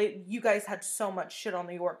like, well, you guys had so much shit on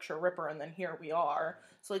the Yorkshire Ripper and then here we are.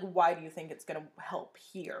 So like, why do you think it's going to help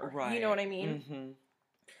here? Right. You know what I mean?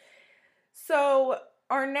 So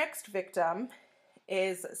our next victim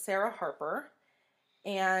is Sarah Harper,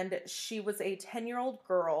 and she was a 10-year-old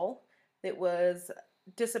girl that was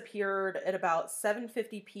disappeared at about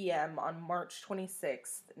 7:50 p.m. on March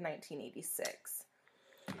 26th, 1986.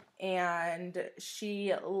 And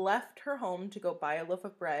she left her home to go buy a loaf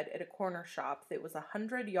of bread at a corner shop that was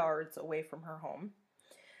 100 yards away from her home.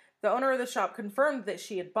 The owner of the shop confirmed that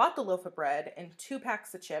she had bought the loaf of bread and 2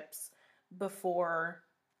 packs of chips before,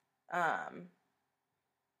 and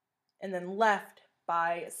then left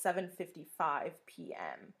by 7:55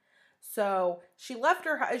 p.m. So she left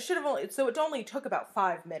her house. It only took about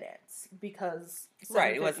 5 minutes because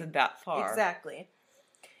right, it wasn't that far. Exactly.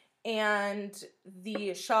 And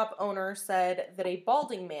the shop owner said that a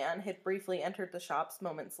balding man had briefly entered the shops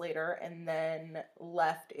moments later and then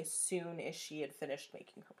left as soon as she had finished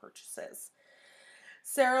making her purchases.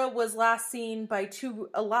 Sarah was last seen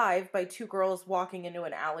alive by two girls walking into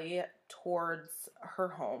an alley towards her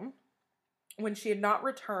home. When she had not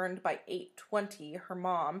returned by 8:20, her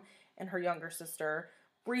mom and her younger sister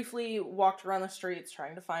briefly walked around the streets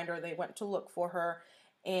trying to find her. They went to look for her,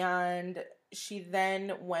 and she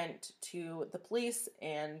then went to the police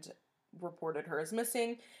and reported her as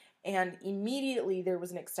missing. And immediately there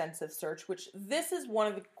was an extensive search, which this is one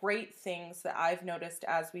of the great things that I've noticed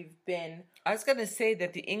as we've been. I was going to say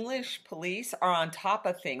that the English police are on top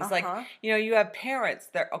of things. Like, you have parents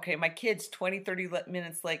that, okay, my kid's 20, 30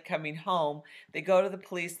 minutes late coming home. They go to the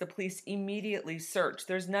police immediately search.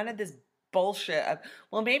 There's none of this bullshit of,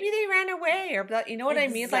 well, maybe they ran away or, you know what I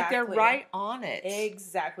mean? Like, they're right on it.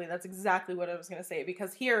 Exactly. That's exactly what I was going to say.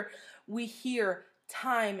 Because here we hear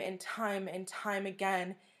time and time and time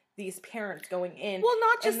again these parents going in. Well,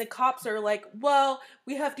 not just... And the cops are like, well,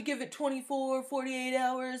 we have to give it 24, 48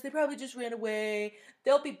 hours. They probably just ran away.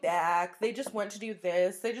 They'll be back. They just went to do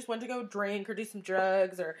this. They just went to go drink or do some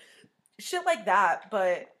drugs or shit like that.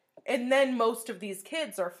 And then most of these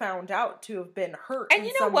kids are found out to have been hurt. And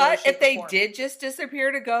you know what? If they did just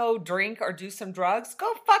disappear to go drink or do some drugs,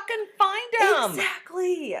 go fucking find them.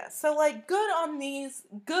 Exactly. So, like, good on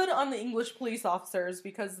the English police officers,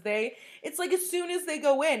 because it's like as soon as they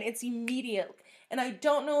go in, it's immediate. And I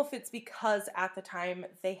don't know if it's because at the time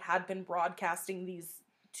they had been broadcasting these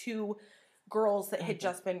two girls that had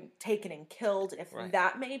just been taken and killed, if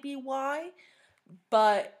that may be why.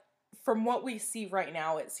 But from what we see right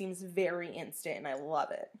now, it seems very instant, and I love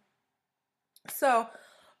it. So,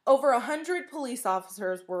 over 100 police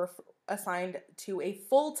officers were assigned to a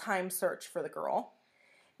full-time search for the girl.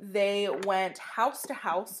 They went house to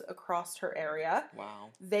house across her area. Wow.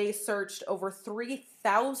 They searched over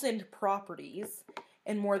 3,000 properties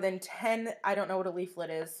and more than 10, I don't know what a leaflet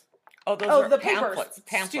is. Oh, those are the pamphlets.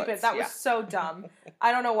 Stupid. That was so dumb.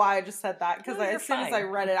 I don't know why I just said that, because as soon as I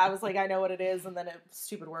read it, I was like, I know what it is, and then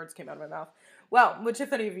stupid words came out of my mouth. Well, which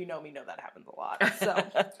if any of you know that happens a lot. So,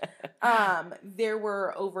 there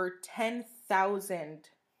were over 10,000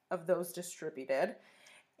 of those distributed,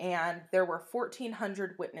 and there were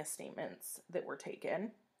 1,400 witness statements that were taken.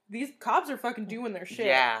 These cops are fucking doing their shit.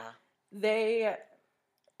 Yeah. They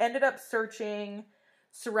ended up searching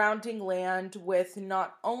surrounding land with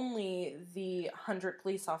not only the 100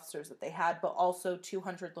 police officers that they had, but also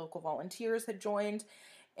 200 local volunteers had joined,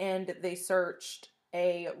 and they searched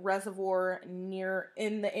a reservoir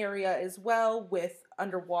in the area as well with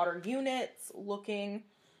underwater units looking.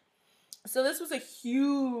 So this was a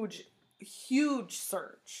huge, huge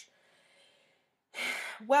search.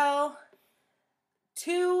 Well,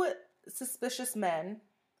 2 suspicious men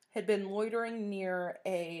had been loitering near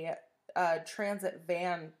a transit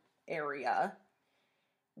van area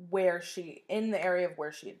in the area of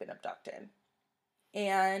where she had been abducted.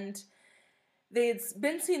 And they had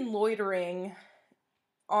been seen loitering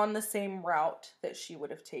on the same route that she would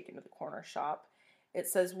have taken to the corner shop. It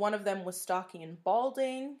says one of them was stalking and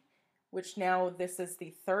balding, which now this is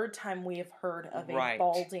the 3rd time we have heard of a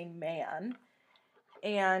balding man.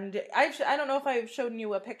 And I don't know if I've shown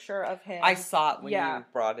you a picture of him. I saw it when you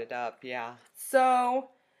brought it up, yeah. So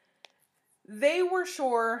they were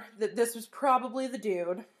sure that this was probably the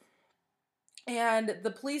dude, and the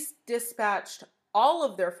police dispatched all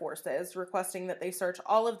of their forces, requesting that they search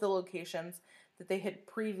all of the locations that they had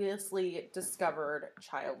previously discovered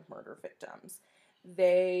child murder victims.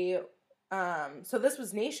 So this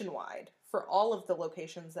was nationwide for all of the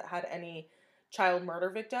locations that had any child murder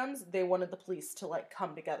victims. They wanted the police to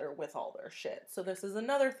come together with all their shit. So this is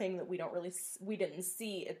another thing that we didn't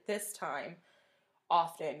see at this time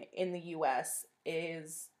often in the U.S.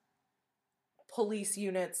 is police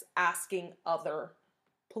units asking other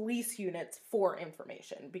police units for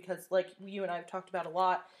information, because you and I have talked about a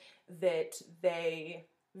lot, that they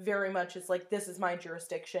very much is like, this is my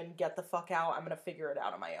jurisdiction, get the fuck out, I'm gonna figure it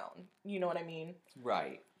out on my own. You know what I mean?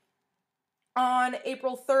 Right. On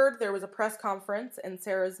April 3rd, there was a press conference, and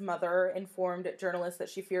Sarah's mother informed journalists that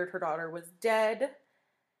she feared her daughter was dead,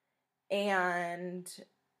 and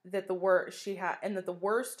that the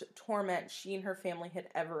worst torment she and her family had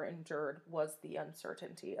ever endured was the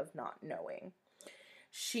uncertainty of not knowing.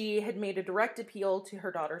 She had made a direct appeal to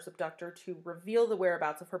her daughter's abductor to reveal the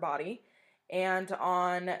whereabouts of her body, And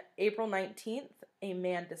on April 19th, a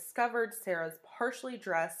man discovered Sarah's partially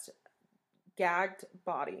dressed, gagged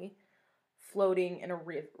body floating in a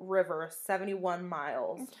river 71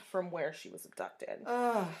 miles from where she was abducted.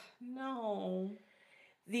 Ugh, no.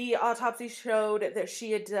 The autopsy showed that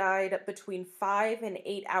she had died between 5 and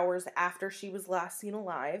 8 hours after she was last seen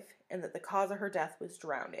alive, and that the cause of her death was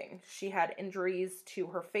drowning. She had injuries to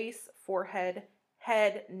her face, forehead,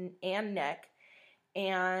 head, and neck,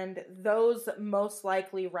 and those most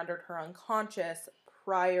likely rendered her unconscious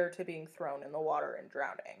prior to being thrown in the water and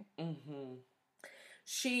drowning. Mm-hmm.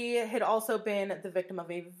 She had also been the victim of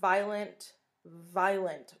a violent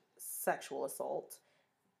sexual assault,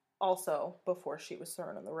 also before she was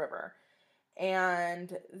thrown in the river.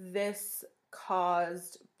 And this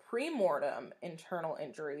caused pre-mortem internal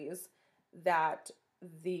injuries that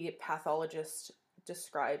the pathologist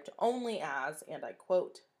described only as, and I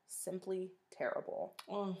quote, simply terrible.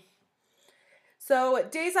 Oh. So,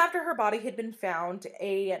 days after her body had been found,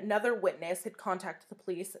 another witness had contacted the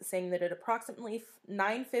police saying that at approximately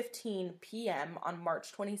 9:15 p.m. on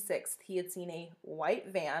March 26th, he had seen a white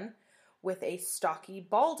van with a stocky,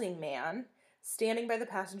 balding man standing by the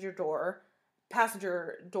passenger door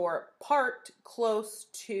parked close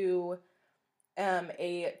to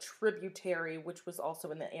a tributary, which was also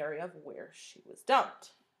in the area of where she was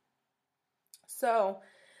dumped. So,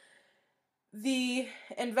 the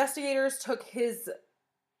investigators took his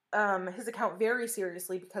account very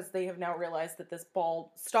seriously because they have now realized that this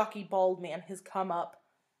stocky, bald man has come up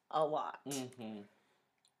a lot. Mm-hmm.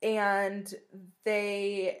 And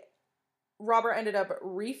Robert ended up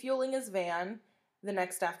refueling his van the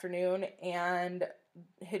next afternoon and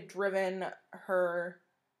had driven her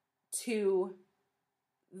to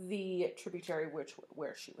the tributary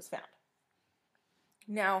where she was found.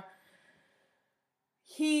 Now,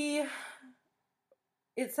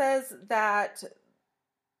 it says that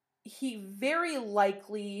he very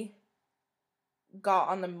likely got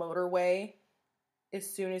on the motorway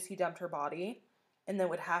as soon as he dumped her body, and then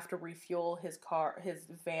would have to refuel his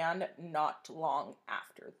van not long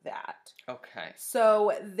after that. Okay.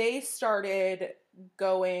 So they started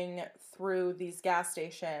going through these gas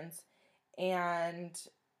stations, and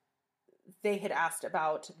they had asked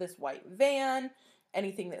about this white van,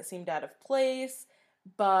 anything that seemed out of place,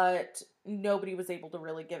 but nobody was able to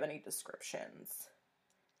really give any descriptions.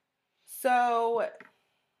 So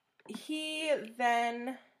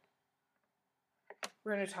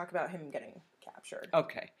we're going to talk about him getting captured.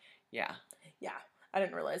 Okay. Yeah. Yeah. I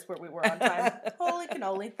didn't realize where we were on time. Holy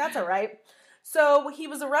cannoli. That's all right. So he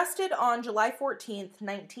was arrested on July 14th,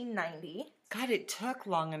 1990. God, it took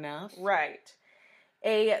long enough. Right.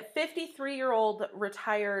 A 53-year-old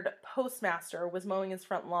retired postmaster was mowing his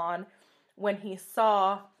front lawn when he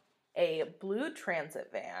saw a blue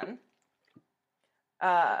transit van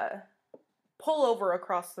pull over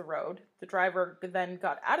across the road. The driver then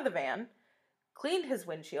got out of the van, cleaned his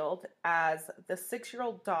windshield as the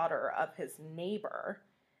 6-year-old daughter of his neighbor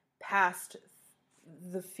passed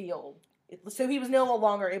the field. So he was no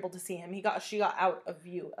longer able to see him. She got out of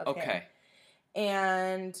view of him. Okay.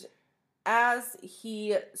 And as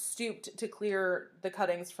he stooped to clear the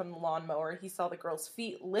cuttings from the lawnmower, he saw the girl's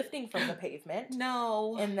feet lifting from the pavement.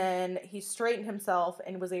 No. And then he straightened himself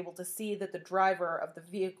and was able to see that the driver of the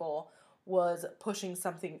vehicle was pushing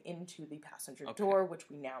something into the passenger door, which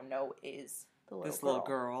we now know is the little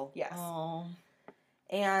girl. Yes. Oh.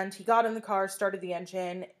 And he got in the car, started the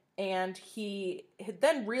engine, and he had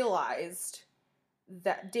then realized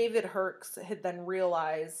that David Herx had then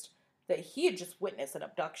realized that he had just witnessed an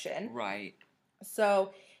abduction. Right.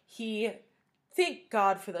 So he, thank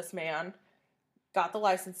God for this man, got the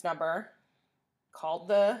license number,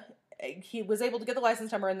 he was able to get the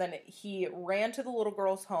license number, and then he ran to the little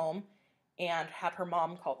girl's home and had her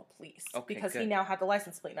mom call the police. Okay, because he now had the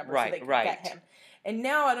license plate number, so they could get him. And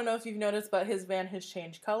now, I don't know if you've noticed, but his van has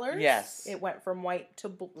changed colors. Yes. It went from white to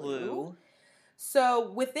blue.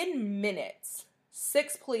 So within minutes,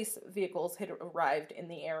 6 police vehicles had arrived in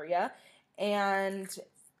the area, and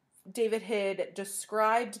David had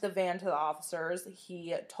described the van to the officers.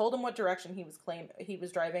 He told them what direction he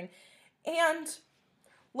was driving, and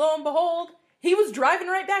lo and behold, he was driving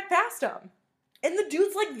right back past him. And the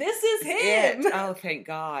dude's like, this is him! Oh, thank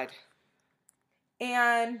God.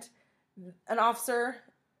 And an officer,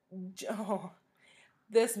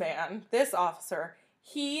 this officer,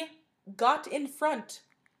 he got in front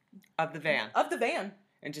of the van.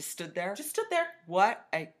 And just stood there? Just stood there. What?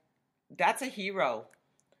 That's a hero.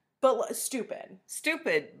 But stupid.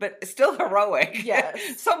 Stupid, but still heroic.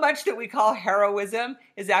 Yes. So much that we call heroism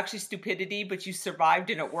is actually stupidity, but you survived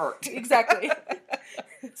and it worked. Exactly.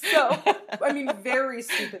 So, I mean, very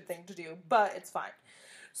stupid thing to do, but it's fine.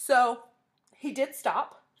 So, he did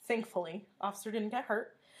stop, thankfully. Officer didn't get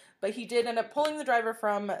hurt. But he did end up pulling the driver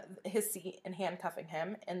from his seat and handcuffing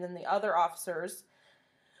him. And then the other officers,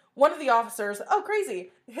 one of the officers, oh,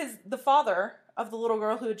 crazy, the father of the little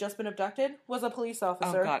girl who had just been abducted was a police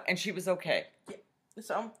officer. Oh, God. And she was okay. Yeah.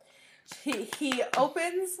 So, he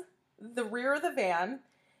opens the rear of the van,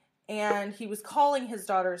 and he was calling his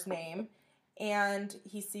daughter's name, and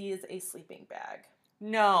he sees a sleeping bag.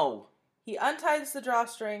 No. He unties the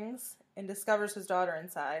drawstrings and discovers his daughter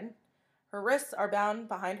inside. Her wrists are bound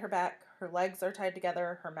behind her back, her legs are tied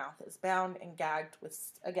together, her mouth is bound and gagged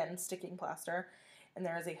with, again, sticking plaster, and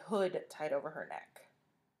there is a hood tied over her neck.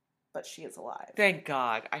 But she is alive. Thank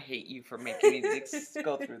God. I hate you for making me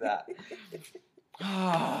go through that.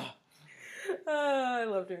 I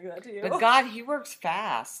love doing that to you. But God, he works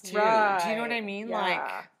fast, too. Right. Do you know what I mean? Yeah.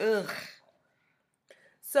 Like, ugh.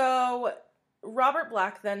 So, Robert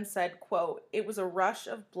Black then said, quote, "It was a rush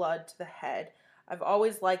of blood to the head. I've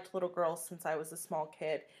always liked little girls since I was a small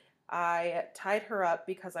kid. I tied her up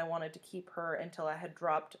because I wanted to keep her until I had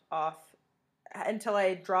dropped a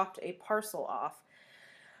parcel off.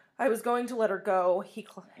 I was going to let her go."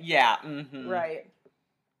 Yeah. Mm-hmm. Right.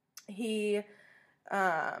 He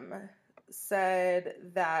said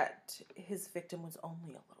that his victim was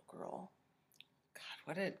only a little girl. God,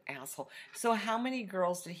 what an asshole. So how many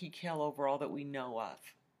girls did he kill overall that we know of?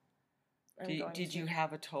 Did you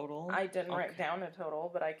have a total? I didn't write down a total,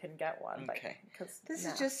 but I can get one. Okay. This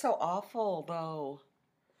is just so awful, though.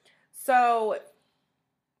 So,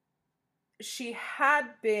 she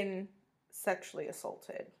had been sexually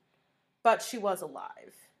assaulted, but she was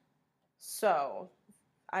alive. So,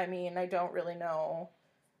 I mean, I don't really know.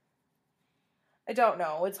 I don't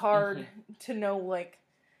know. It's hard to know, like,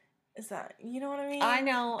 is that, you know what I mean? I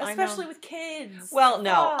know. Especially with kids. Well,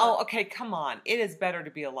 no. Oh, okay, come on. It is better to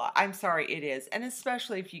be alive. I'm sorry, it is. And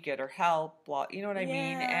especially if you get her help, blah, you know what I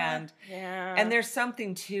mean? And there's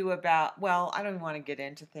something, too, about, well, I don't want to get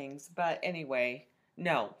into things, but anyway,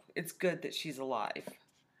 no, it's good that she's alive.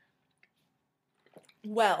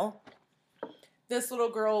 Well, this little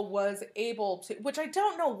girl was able to, which I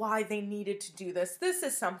don't know why they needed to do this. This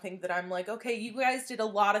is something that I'm like, okay, you guys did a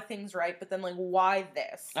lot of things right, but then, like, why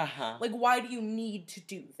this? Uh-huh. Like, why do you need to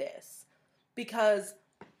do this? Because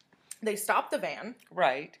they stop the van.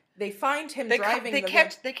 Right. They find him driving the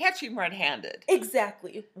van. They catch him red-handed.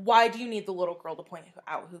 Exactly. Why do you need the little girl to point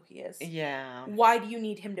out who he is? Yeah. Why do you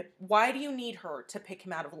need her to pick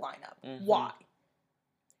him out of a lineup? Mm-hmm. Why?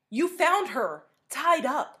 You found her tied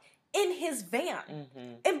up in his van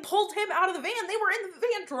and pulled him out of the van. They were in the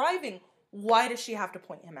van driving. Why does she have to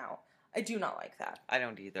point him out? I do not like that. I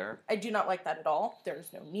don't either. I do not like that at all. There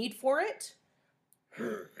is no need for it.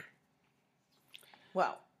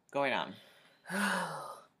 Well. Going on.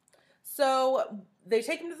 So, they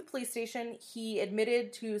take him to the police station. He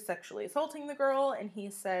admitted to sexually assaulting the girl, and he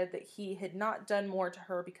said that he had not done more to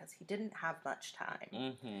her because he didn't have much time.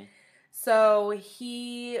 Mm-hmm. So,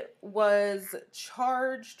 he was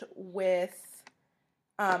charged with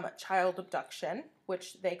child abduction,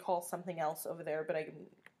 which they call something else over there, but I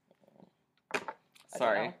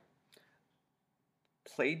Sorry. don't know.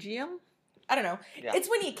 Plagium? I don't know. Yeah. It's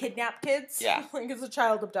when you kidnap kids. Yeah. Like, it's a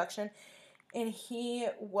child abduction. And he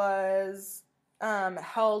was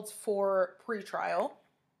held for pretrial.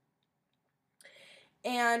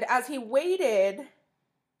 And as he waited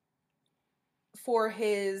for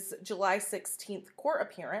his July 16th court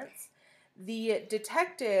appearance, the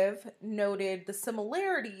detective noted the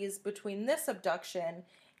similarities between this abduction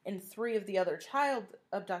and 3 of the other child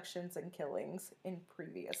abductions and killings in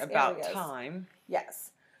previous areas. About time.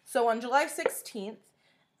 Yes. So on July 16th,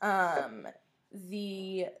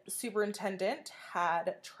 the superintendent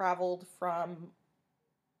had traveled from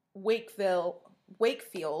Wakefield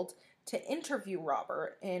to interview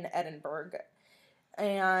Robert in Edinburgh.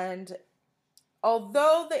 And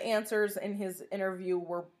although the answers in his interview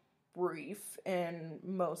were brief and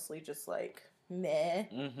mostly just like meh,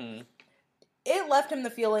 it left him the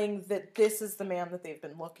feeling that this is the man that they've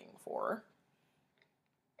been looking for.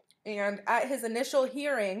 And at his initial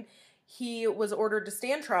hearing, he was ordered to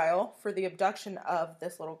stand trial for the abduction of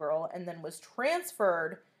this little girl and then was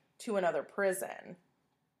transferred to another prison,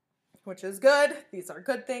 which is good. These are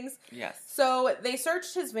good things. Yes. So they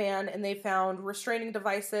searched his van and they found restraining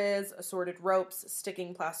devices, assorted ropes,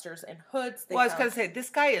 sticking plasters, and hoods. I was going to say, this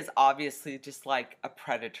guy is obviously just like a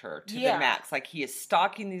predator to the max. Like, he is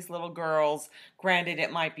stalking these little girls. Granted,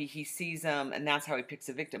 it might be he sees them and that's how he picks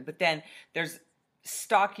a victim. But then there's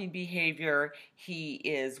stalking behavior. He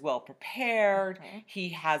is well prepared. He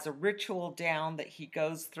has a ritual down that he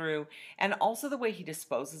goes through. And also the way he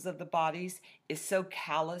disposes of the bodies is so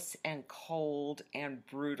callous and cold and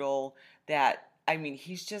brutal that, I mean,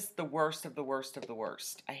 he's just the worst of the worst of the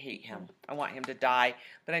worst. I hate him. I want him to die.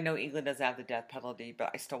 But I know England doesn't have the death penalty,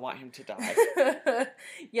 but I still want him to die.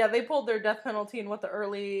 Yeah, they pulled their death penalty in, what, the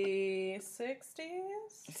early 60s?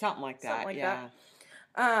 Something like that,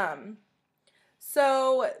 That.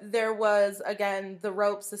 So there was, again, the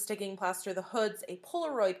ropes, the sticking plaster, the hoods, a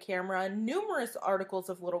Polaroid camera, numerous articles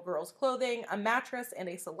of little girls' clothing, a mattress, and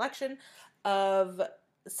a selection of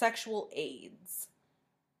sexual aids.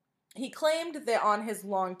 He claimed that on his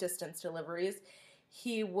long-distance deliveries,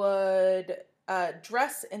 he would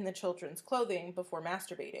dress in the children's clothing before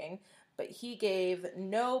masturbating, but he gave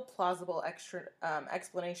no plausible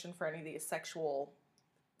explanation for any of these sexual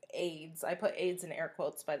aids. I put aids in air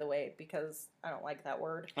quotes, by the way, because I don't like that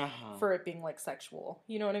word for it being like sexual.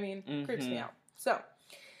 You know what I mean? Creeps me out. So,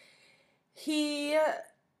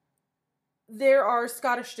 there are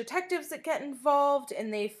Scottish detectives that get involved,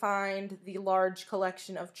 and they find the large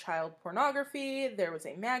collection of child pornography. There was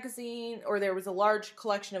a large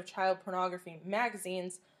collection of child pornography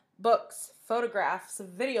magazines, books, photographs,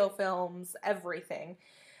 video films, everything.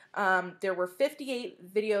 There were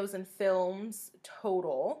 58 videos and films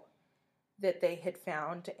total that they had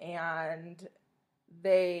found, and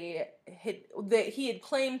he had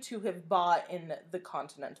claimed to have bought in the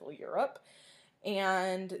continental Europe.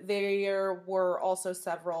 And there were also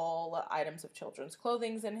several items of children's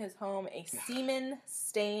clothing in his home, a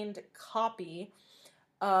semen-stained copy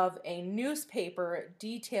of a newspaper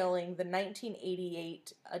detailing the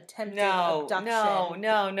 1988 attempted abduction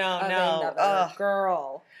of another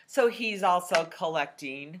girl. So he's also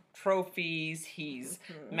collecting trophies. He's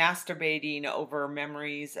masturbating over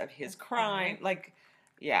memories of his crime.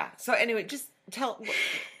 So anyway, just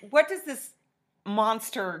what does this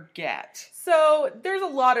monster get? So there's a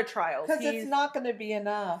lot of trials. Because it's not going to be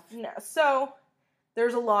enough. No. So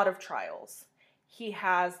there's a lot of trials. He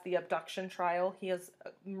has the abduction trial. He has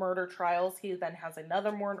murder trials. He then has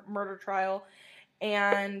another murder trial.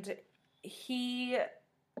 And he,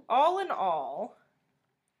 all in all...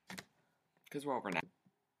 Because we're over now.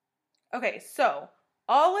 Okay, so,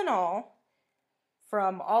 all in all,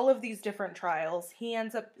 from all of these different trials, he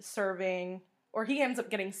ends up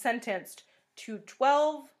getting sentenced to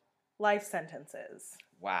 12 life sentences.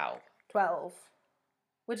 Wow. 12.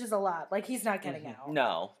 Which is a lot. Like, he's not getting out.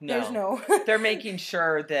 No. There's no... They're making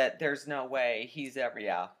sure that there's no way he's ever,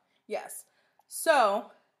 Yes.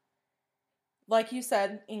 So, like you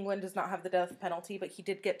said, England does not have the death penalty, but he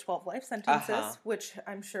did get 12 life sentences, which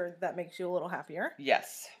I'm sure that makes you a little happier.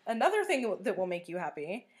 Yes. Another thing that will make you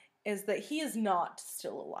happy is that he is not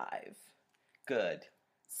still alive. Good.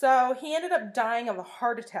 So, he ended up dying of a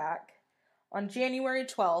heart attack on January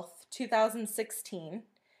 12th, 2016.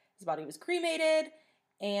 His body was cremated,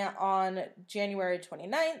 and on January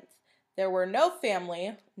 29th, there were no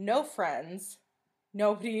family, no friends,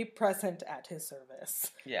 nobody present at his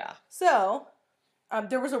service. Yeah. So,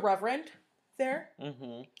 there was a reverend there.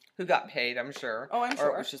 Who got paid, I'm sure. Oh, I'm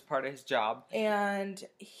sure. Or it was just part of his job. And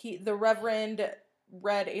the reverend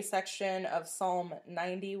read a section of Psalm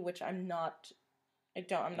 90, which I'm not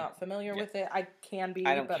familiar with it. I can be,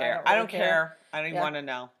 I don't care. I don't care. I don't even want to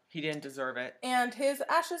know. He didn't deserve it. And his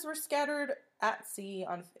ashes were scattered at sea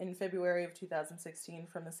in February of 2016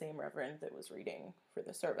 from the same reverend that was reading for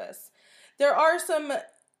the service. There are some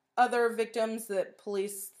other victims that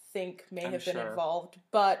police think may have been involved,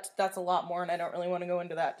 but that's a lot more, and I don't really want to go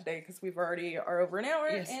into that today because we've already are over an hour,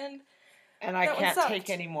 and I can't take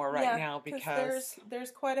any more now because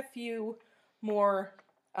there's quite a few more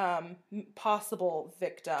possible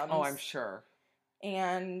victims. Oh, I'm sure.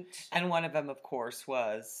 And one of them, of course,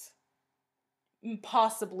 was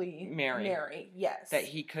possibly Mary. Yes, that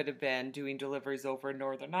he could have been doing deliveries over in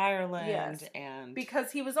Northern Ireland. Yes, and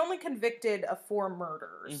because he was only convicted of 4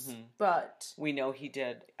 murders, but we know he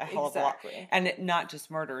did a hell of a lot, and not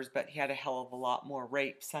just murders, but he had a hell of a lot more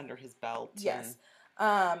rapes under his belt. Yes,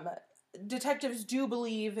 detectives do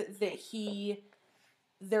believe that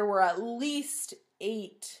there were at least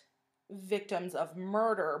 8 victims of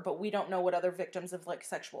murder, but we don't know what other victims of like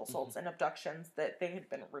sexual assaults and abductions that they had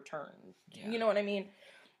been returned. You know what I mean?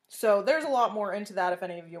 So there's a lot more into that if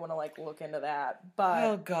any of you want to like look into that. But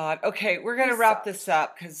oh God, okay, we're gonna wrap this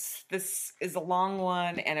up because this is a long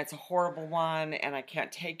one and it's a horrible one and I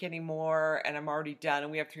can't take anymore and I'm already done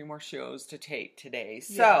and we have 3 more shows to take today.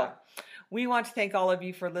 So We want to thank all of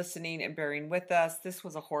you for listening and bearing with us. This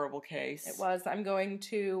was a horrible case. It was.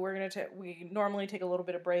 We normally take a little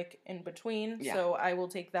bit of break in between, so I will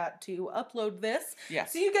take that to upload this.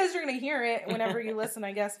 Yes. So you guys are going to hear it whenever you listen,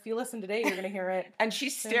 I guess. If you listen today, you're going to hear it. And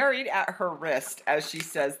she's staring at her wrist as she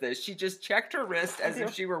says this. She just checked her wrist as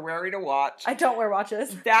if she were wearing a watch. I don't wear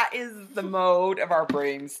watches. That is the mode of our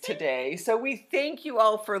brains today. So we thank you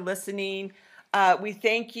all for listening. We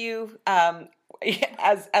thank you, as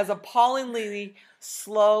appallingly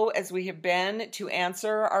slow as we have been to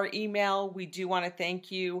answer our email. We do want to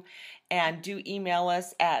thank you, and do email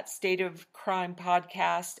us at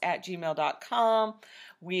stateofcrimepodcast@gmail.com.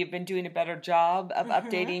 We've been doing a better job of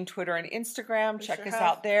updating Twitter and Instagram. Check us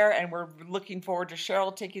out there, and we're looking forward to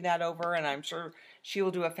Cheryl taking that over, and I'm sure she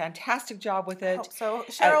will do a fantastic job with it. I hope so.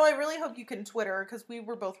 Cheryl, I really hope you can Twitter, because we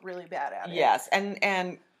were both really bad at it. Yes,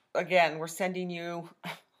 and again, we're sending you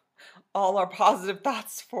all our positive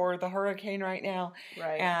thoughts for the hurricane right now.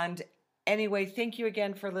 Right. And anyway, thank you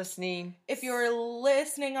again for listening. If you're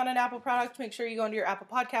listening on an Apple product, make sure you go into your Apple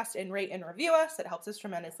podcast and rate and review us. It helps us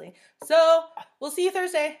tremendously. So, we'll see you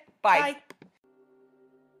Thursday. Bye.